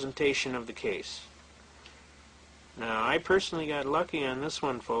the presentation of the case. Now, I personally got lucky on this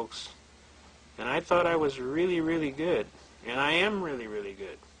one, folks, and I thought I was really, really good, and I am really, really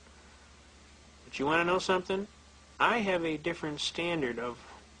good. But you want to know something? I have a different standard of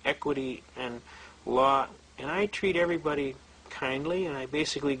equity and law, and I treat everybody kindly, and I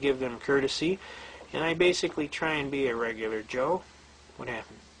basically give them courtesy, and I basically try and be a regular Joe. What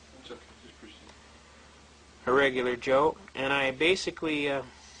happened? It's okay. Just proceed. A regular Joe, and I basically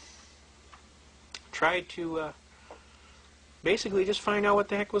tried to basically just find out what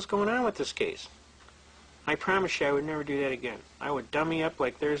the heck was going on with this case. I promise you I would never do that again. I would dummy up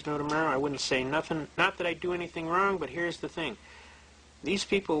like there's no tomorrow. I wouldn't say nothing. Not that I do anything wrong, but here's the thing. These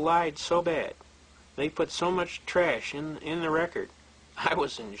people lied so bad. They put so much trash in the record. I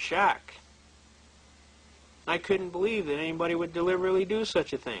was in shock. I couldn't believe that anybody would deliberately do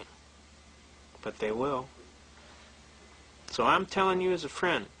such a thing. But they will. So I'm telling you as a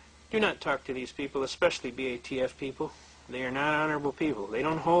friend, do not talk to these people, especially BATF people. They are not honorable people.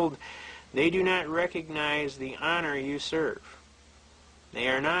 They do not recognize the honor you serve. They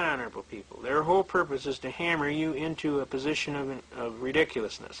are not honorable people. Their whole purpose is to hammer you into a position of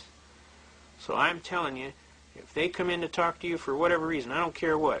ridiculousness. So I'm telling you, if they come in to talk to you for whatever reason, I don't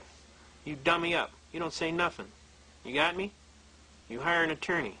care what, you dummy up. You don't say nothing. You got me? You hire an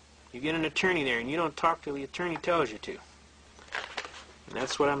attorney. You get an attorney there, and you don't talk till the attorney tells you to. And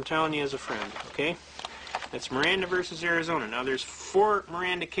that's what I'm telling you as a friend, okay? That's Miranda versus Arizona. Now, there's 4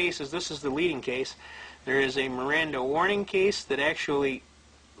 Miranda cases. This is the leading case. There is a Miranda warning case that actually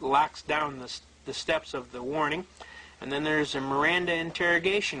locks down the steps of the warning. And then there's a Miranda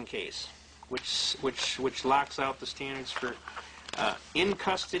interrogation case, which locks out the standards for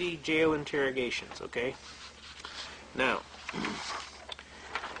in-custody jail interrogations, okay? Now,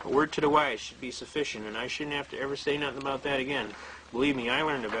 A word to the wise should be sufficient, and I shouldn't have to ever say nothing about that again. Believe me, I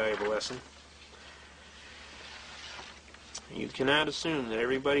learned a valuable lesson. You cannot assume that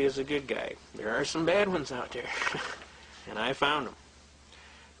everybody is a good guy. There are some bad ones out there, and I found them.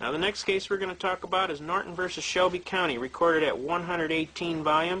 Now, the next case we're going to talk about is Norton versus Shelby County, recorded at 118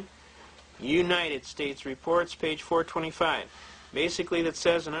 volume, United States Reports, page 425. Basically, that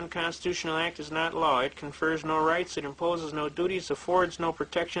says an unconstitutional act is not law. It confers no rights, it imposes no duties, affords no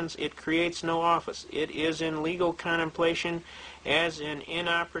protections, it creates no office. It is in legal contemplation, as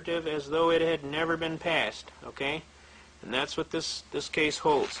inoperative as though it had never been passed. Okay? And that's what this case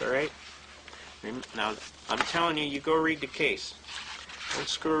holds, all right? Now, I'm telling you, you go read the case. Don't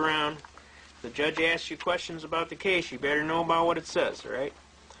screw around. If the judge asks you questions about the case, you better know about what it says, all right?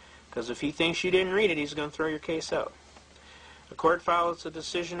 Because if he thinks you didn't read it, he's going to throw your case out. The court follows the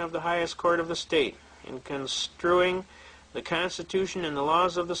decision of the highest court of the state in construing the Constitution and the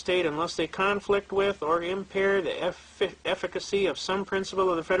laws of the state unless they conflict with or impair the efficacy of some principle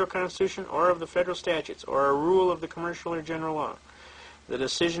of the federal Constitution or of the federal statutes or a rule of the commercial or general law. The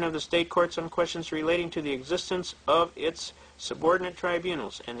decision of the state courts on questions relating to the existence of its subordinate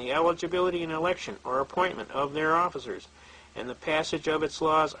tribunals and the eligibility and election or appointment of their officers and the passage of its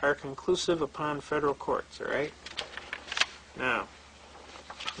laws are conclusive upon federal courts, all right? Now,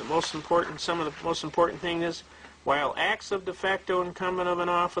 some of the most important thing is, while acts of de facto incumbent of an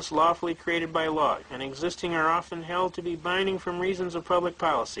office lawfully created by law and existing are often held to be binding from reasons of public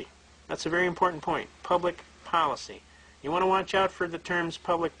policy. That's a very important point. Public policy. You want to watch out for the terms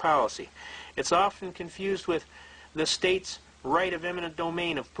public policy. It's often confused with the state's right of eminent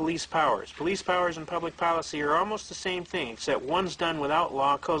domain of police powers. Police powers and public policy are almost the same thing, except one's done without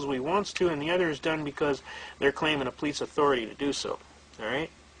law because we wants to, and the other is done because they're claiming a police authority to do so. All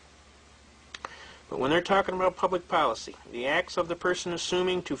right? But when they're talking about public policy, the acts of the person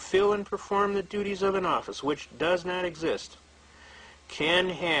assuming to fill and perform the duties of an office, which does not exist, can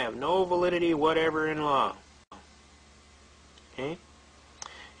have no validity whatever in law. Okay?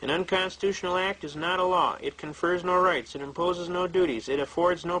 An unconstitutional act is not a law. It confers no rights. It imposes no duties. It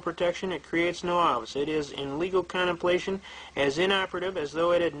affords no protection. It creates no office. It is in legal contemplation as inoperative as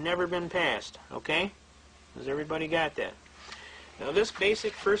though it had never been passed. Okay? Has everybody got that? Now, this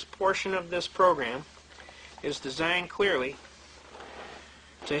basic first portion of this program is designed clearly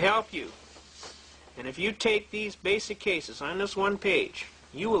to help you. And if you take these basic cases on this one page,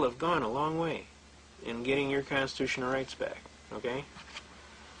 you will have gone a long way in getting your constitutional rights back. Okay?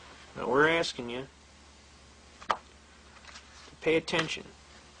 Now, we're asking you to pay attention.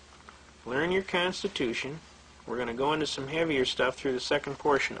 Learn your Constitution. We're going to go into some heavier stuff through the second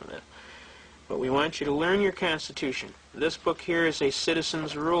portion of it. But we want you to learn your Constitution. This book here is a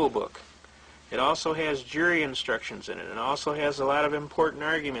citizen's rule book. It also has jury instructions in it. It also has a lot of important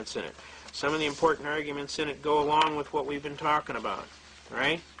arguments in it. Some of the important arguments in it go along with what we've been talking about.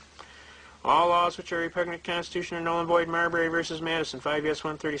 Right? All laws which are repugnant to the Constitution are null and void. Marbury versus Madison, 5 U.S.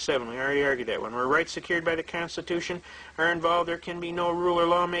 137. We already argued that one. Where rights secured by the Constitution are involved, there can be no rule or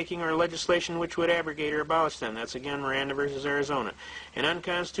lawmaking or legislation which would abrogate or abolish them. That's again Miranda versus Arizona. An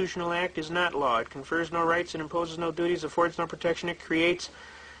unconstitutional act is not law. It confers no rights. It imposes no duties. Affords no protection. It creates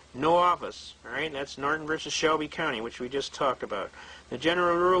no office. All right, that's Norton versus Shelby County, which we just talked about. The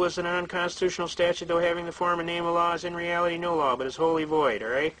general rule is an unconstitutional statute, though having the form and name of law, is in reality no law, but is wholly void. All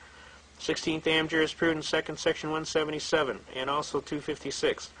right. 16th Am Jurisprudence, 2nd Section 177, and also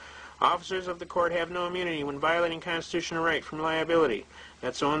 256. Officers of the court have no immunity when violating constitutional right from liability.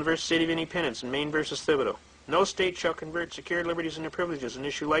 That's Owen versus City of Independence and Maine versus Thibodeau. No state shall convert secured liberties into privileges and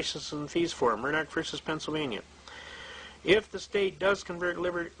issue licenses and fees for them. Murdoch versus Pennsylvania. If the state does convert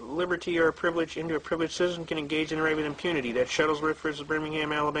liberty or a privilege into a privileged citizen, can engage in a right with impunity. That's Shuttlesworth versus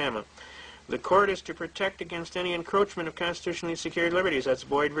Birmingham, Alabama. The court is to protect against any encroachment of constitutionally secured liberties. That's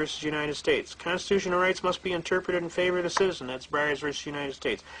Boyd versus United States. Constitutional rights must be interpreted in favor of the citizen. That's Byers versus United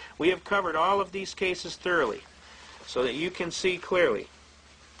States. We have covered all of these cases thoroughly so that you can see clearly.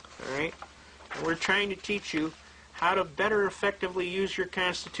 All right? And we're trying to teach you how to better effectively use your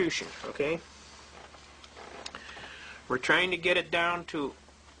Constitution. Okay? We're trying to get it down to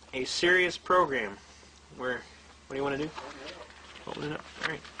a serious program where, what do you want to do? Open it up.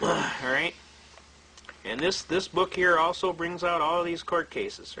 All right. All right. And this book here also brings out all of these court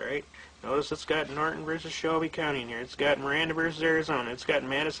cases, all right? Notice it's got Norton versus Shelby County in here. It's got Miranda versus Arizona. It's got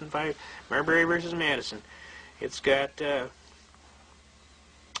Marbury versus Madison. It's got the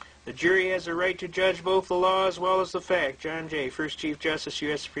jury has a right to judge both the law as well as the fact. John Jay, First Chief Justice,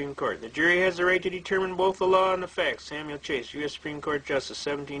 U.S. Supreme Court. The jury has the right to determine both the law and the facts. Samuel Chase, U.S. Supreme Court Justice,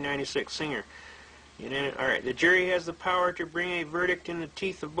 1796. Singer, All right. The jury has the power to bring a verdict in the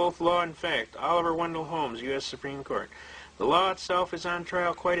teeth of both law and fact. Oliver Wendell Holmes, U.S. Supreme Court. The law itself is on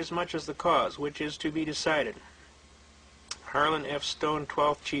trial quite as much as the cause, which is to be decided. Harlan F. Stone,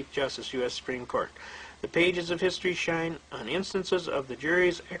 12th Chief Justice, U.S. Supreme Court. The pages of history shine on instances of the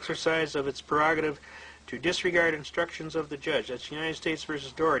jury's exercise of its prerogative to disregard instructions of the judge. That's United States v.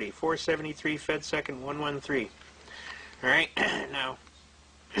 Doherty, 473 Fed 2nd 113. All right, now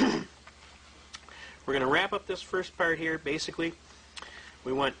we're going to wrap up this first part here. Basically,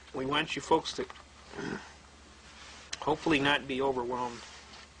 we want you folks to hopefully not be overwhelmed.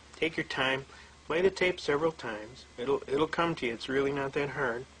 Take your time. Play the tape several times. It'll come to you. It's really not that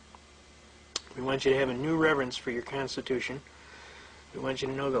hard. We want you to have a new reverence for your Constitution. We want you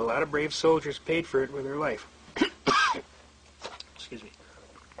to know that a lot of brave soldiers paid for it with their life. Excuse me.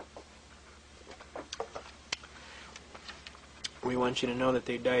 We want you to know that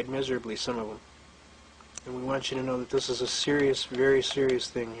they died miserably, some of them. And we want you to know that this is a serious, very serious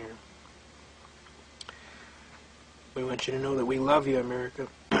thing here. We want you to know that we love you, America.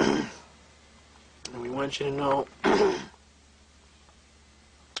 And we want you to know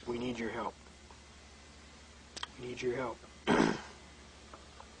we need your help. We need your help.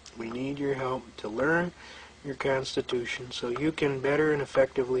 We need your help to learn your Constitution so you can better and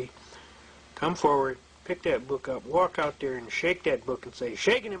effectively come forward, pick that book up, walk out there and shake that book and say,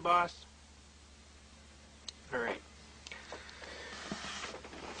 "Shaking it, boss."